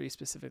about the history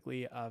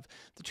specifically of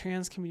the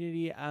trans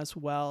community as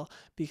well,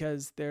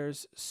 because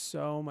there's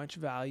so much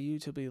value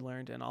to be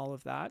learned in all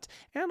of that.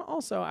 And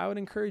also, I would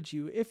encourage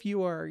you, if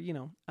you are,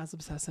 as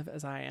obsessive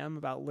as I am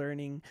about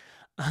learning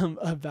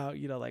about,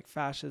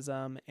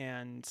 fascism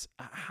and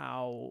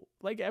how,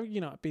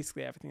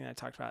 basically everything that I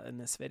talked about in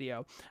this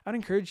video, I'd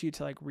encourage you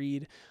to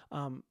read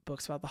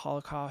books about the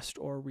Holocaust,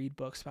 or read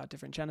books about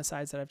different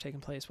genocides that have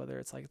taken place, whether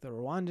it's the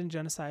Rwandan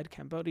genocide,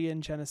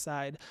 Cambodian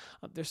genocide.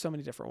 There's so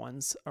many different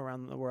ones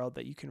around the world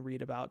that you can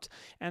read about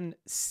and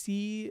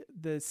see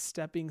the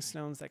stepping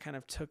stones that kind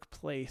of took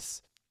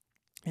place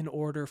in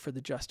order for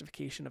the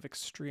justification of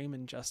extreme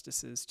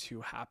injustices to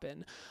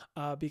happen,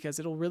 because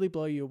it'll really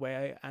blow you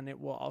away. And it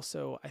will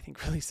also, I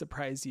think, really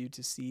surprise you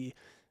to see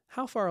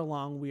how far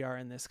along we are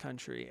in this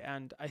country.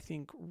 And I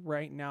think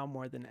right now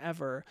more than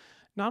ever,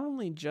 not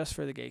only just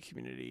for the gay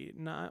community,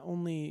 not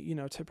only,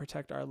 to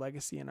protect our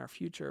legacy and our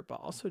future, but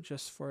also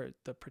just for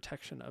the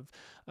protection of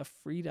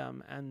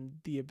freedom and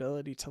the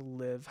ability to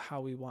live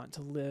how we want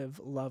to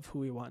live, love who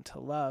we want to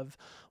love,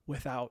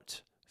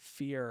 without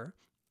fear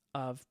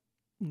of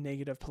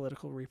negative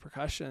political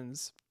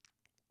repercussions.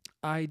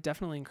 I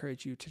definitely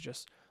encourage you to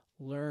just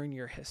learn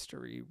your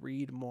history,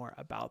 read more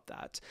about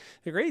that.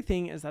 The great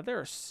thing is that there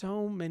are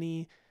so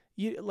many,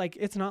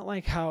 it's not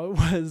like how it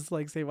was,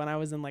 say when I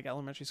was in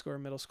elementary school or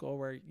middle school,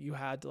 where you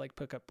had to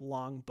pick up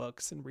long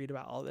books and read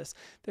about all this.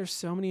 There's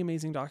so many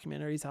amazing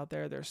documentaries out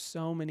there. There's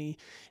so many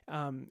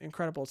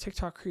incredible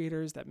TikTok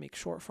creators that make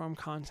short form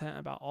content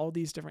about all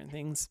these different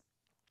things.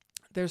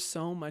 There's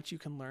so much you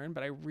can learn,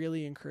 but I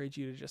really encourage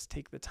you to just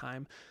take the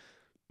time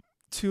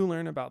to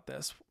learn about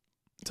this,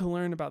 to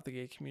learn about the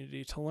gay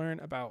community, to learn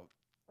about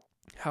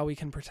how we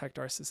can protect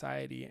our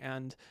society,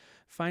 and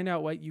find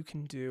out what you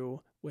can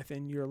do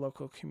within your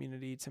local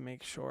community to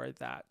make sure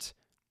that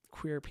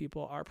queer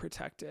people are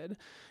protected.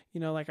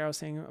 Like I was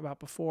saying about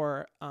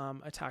before,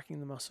 attacking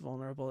the most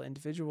vulnerable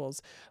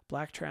individuals,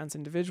 Black trans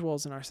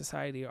individuals in our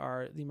society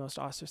are the most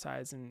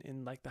ostracized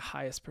in the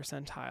highest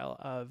percentile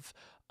of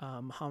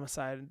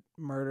homicide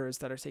murders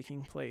that are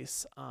taking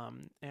place.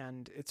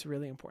 And it's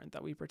really important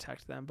that we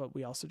protect them, but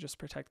we also just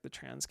protect the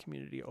trans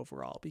community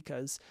overall,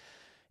 because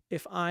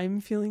if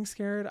I'm feeling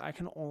scared, I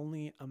can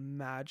only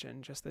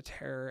imagine just the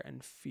terror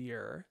and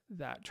fear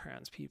that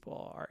trans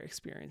people are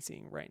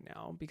experiencing right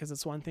now, because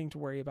it's one thing to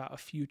worry about a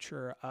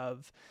future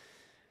of,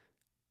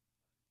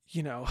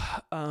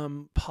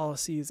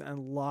 policies and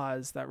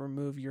laws that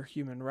remove your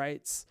human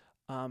rights,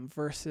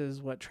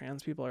 versus what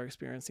trans people are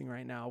experiencing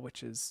right now,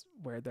 which is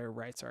where their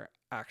rights are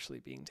actually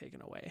being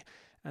taken away.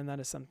 And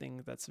that is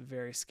something that's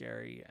very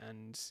scary.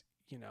 And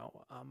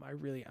I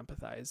really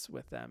empathize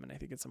with them. And I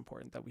think it's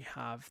important that we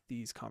have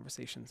these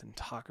conversations and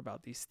talk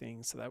about these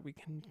things so that we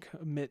can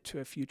commit to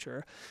a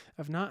future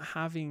of not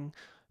having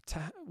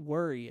to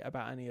worry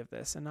about any of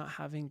this, and not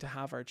having to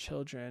have our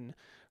children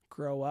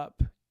grow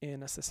up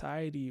in a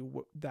society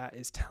that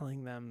is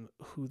telling them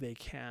who they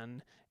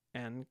can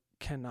and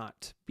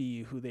cannot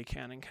be, who they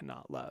can and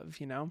cannot love.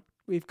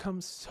 We've come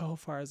so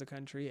far as a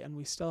country, and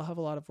we still have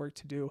a lot of work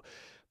to do.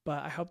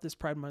 But I hope this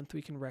Pride Month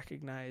we can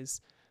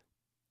recognize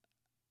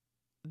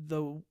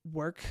the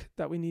work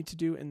that we need to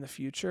do in the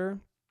future,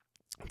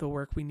 the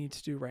work we need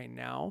to do right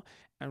now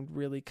and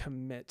really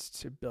commit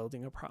to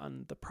building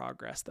upon the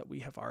progress that we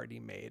have already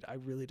made. I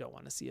really don't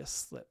want to see us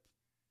slip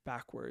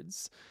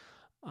backwards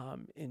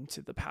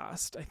into the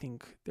past. I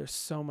think there's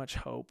so much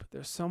hope.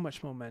 There's so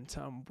much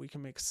momentum. We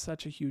can make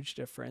such a huge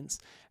difference.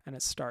 And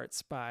it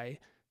starts by,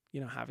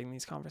 having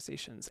these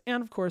conversations.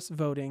 And of course,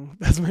 voting.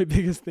 That's my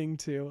biggest thing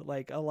too.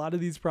 Like, a lot of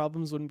these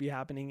problems wouldn't be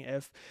happening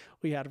if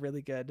we had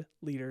really good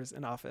leaders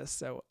in office.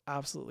 So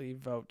absolutely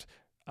vote.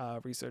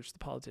 Research the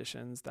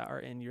politicians that are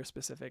in your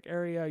specific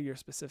area, your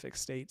specific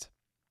state,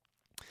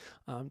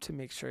 to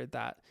make sure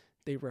that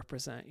they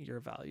represent your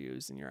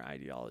values and your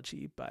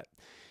ideology. But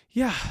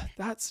yeah,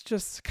 that's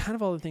just kind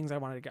of all the things I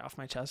wanted to get off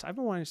my chest. I've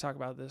been wanting to talk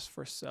about this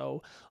for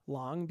so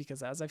long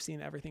because as I've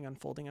seen everything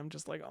unfolding, I'm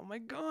just like, oh my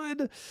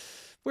God,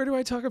 where do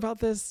I talk about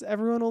this?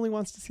 Everyone only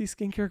wants to see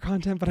skincare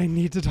content, but I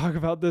need to talk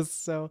about this.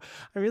 So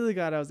I'm really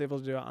glad I was able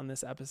to do it on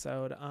this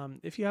episode.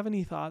 If you have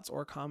any thoughts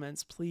or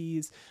comments,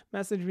 please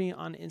message me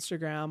on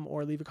Instagram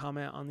or leave a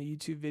comment on the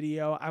YouTube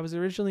video. I was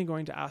originally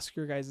going to ask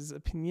your guys'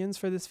 opinions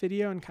for this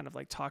video and kind of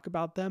like talk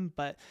about them,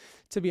 but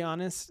to be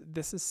honest,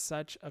 this is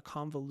such a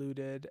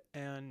convoluted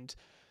and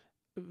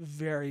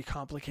very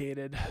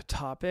complicated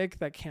topic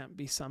that can't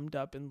be summed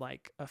up in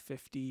like a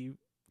 50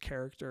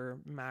 character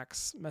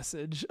max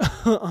message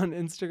on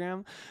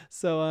Instagram.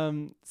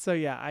 So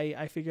yeah,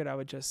 I figured I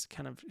would just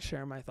kind of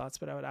share my thoughts,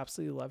 but I would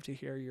absolutely love to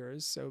hear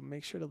yours. So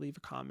make sure to leave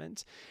a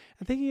comment.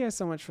 And thank you guys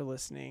so much for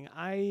listening.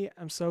 I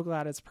am so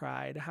glad it's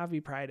Pride. Happy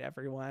Pride,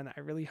 everyone. I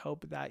really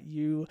hope that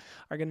you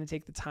are going to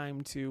take the time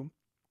to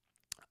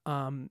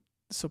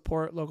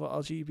support local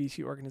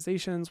LGBT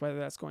organizations, whether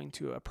that's going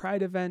to a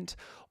Pride event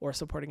or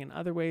supporting in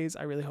other ways.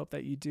 I really hope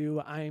that you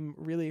do. I'm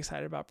really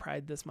excited about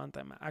Pride this month.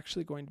 I'm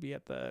actually going to be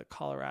at the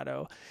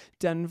Colorado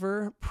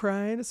Denver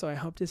Pride, so I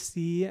hope to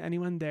see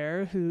anyone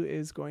there who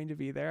is going to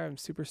be there. I'm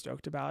super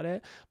stoked about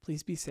it.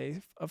 Please be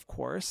safe, of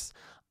course.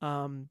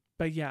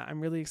 But yeah, I'm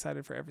really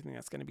excited for everything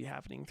that's going to be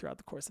happening throughout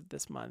the course of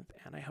this month,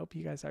 and I hope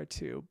you guys are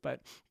too.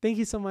 But thank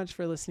you so much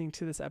for listening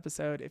to this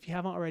episode. If you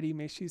haven't already,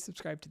 make sure you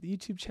subscribe to the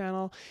YouTube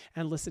channel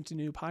and listen to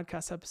new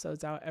podcast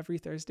episodes out every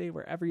Thursday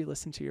wherever you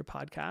listen to your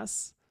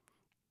podcasts.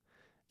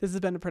 This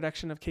has been a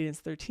production of Cadence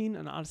 13,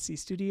 an Odyssey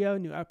studio.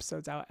 New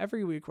episodes out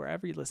every week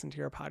wherever you listen to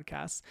your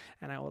podcasts,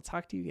 and I will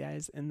talk to you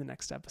guys in the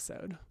next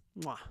episode.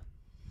 Mwah.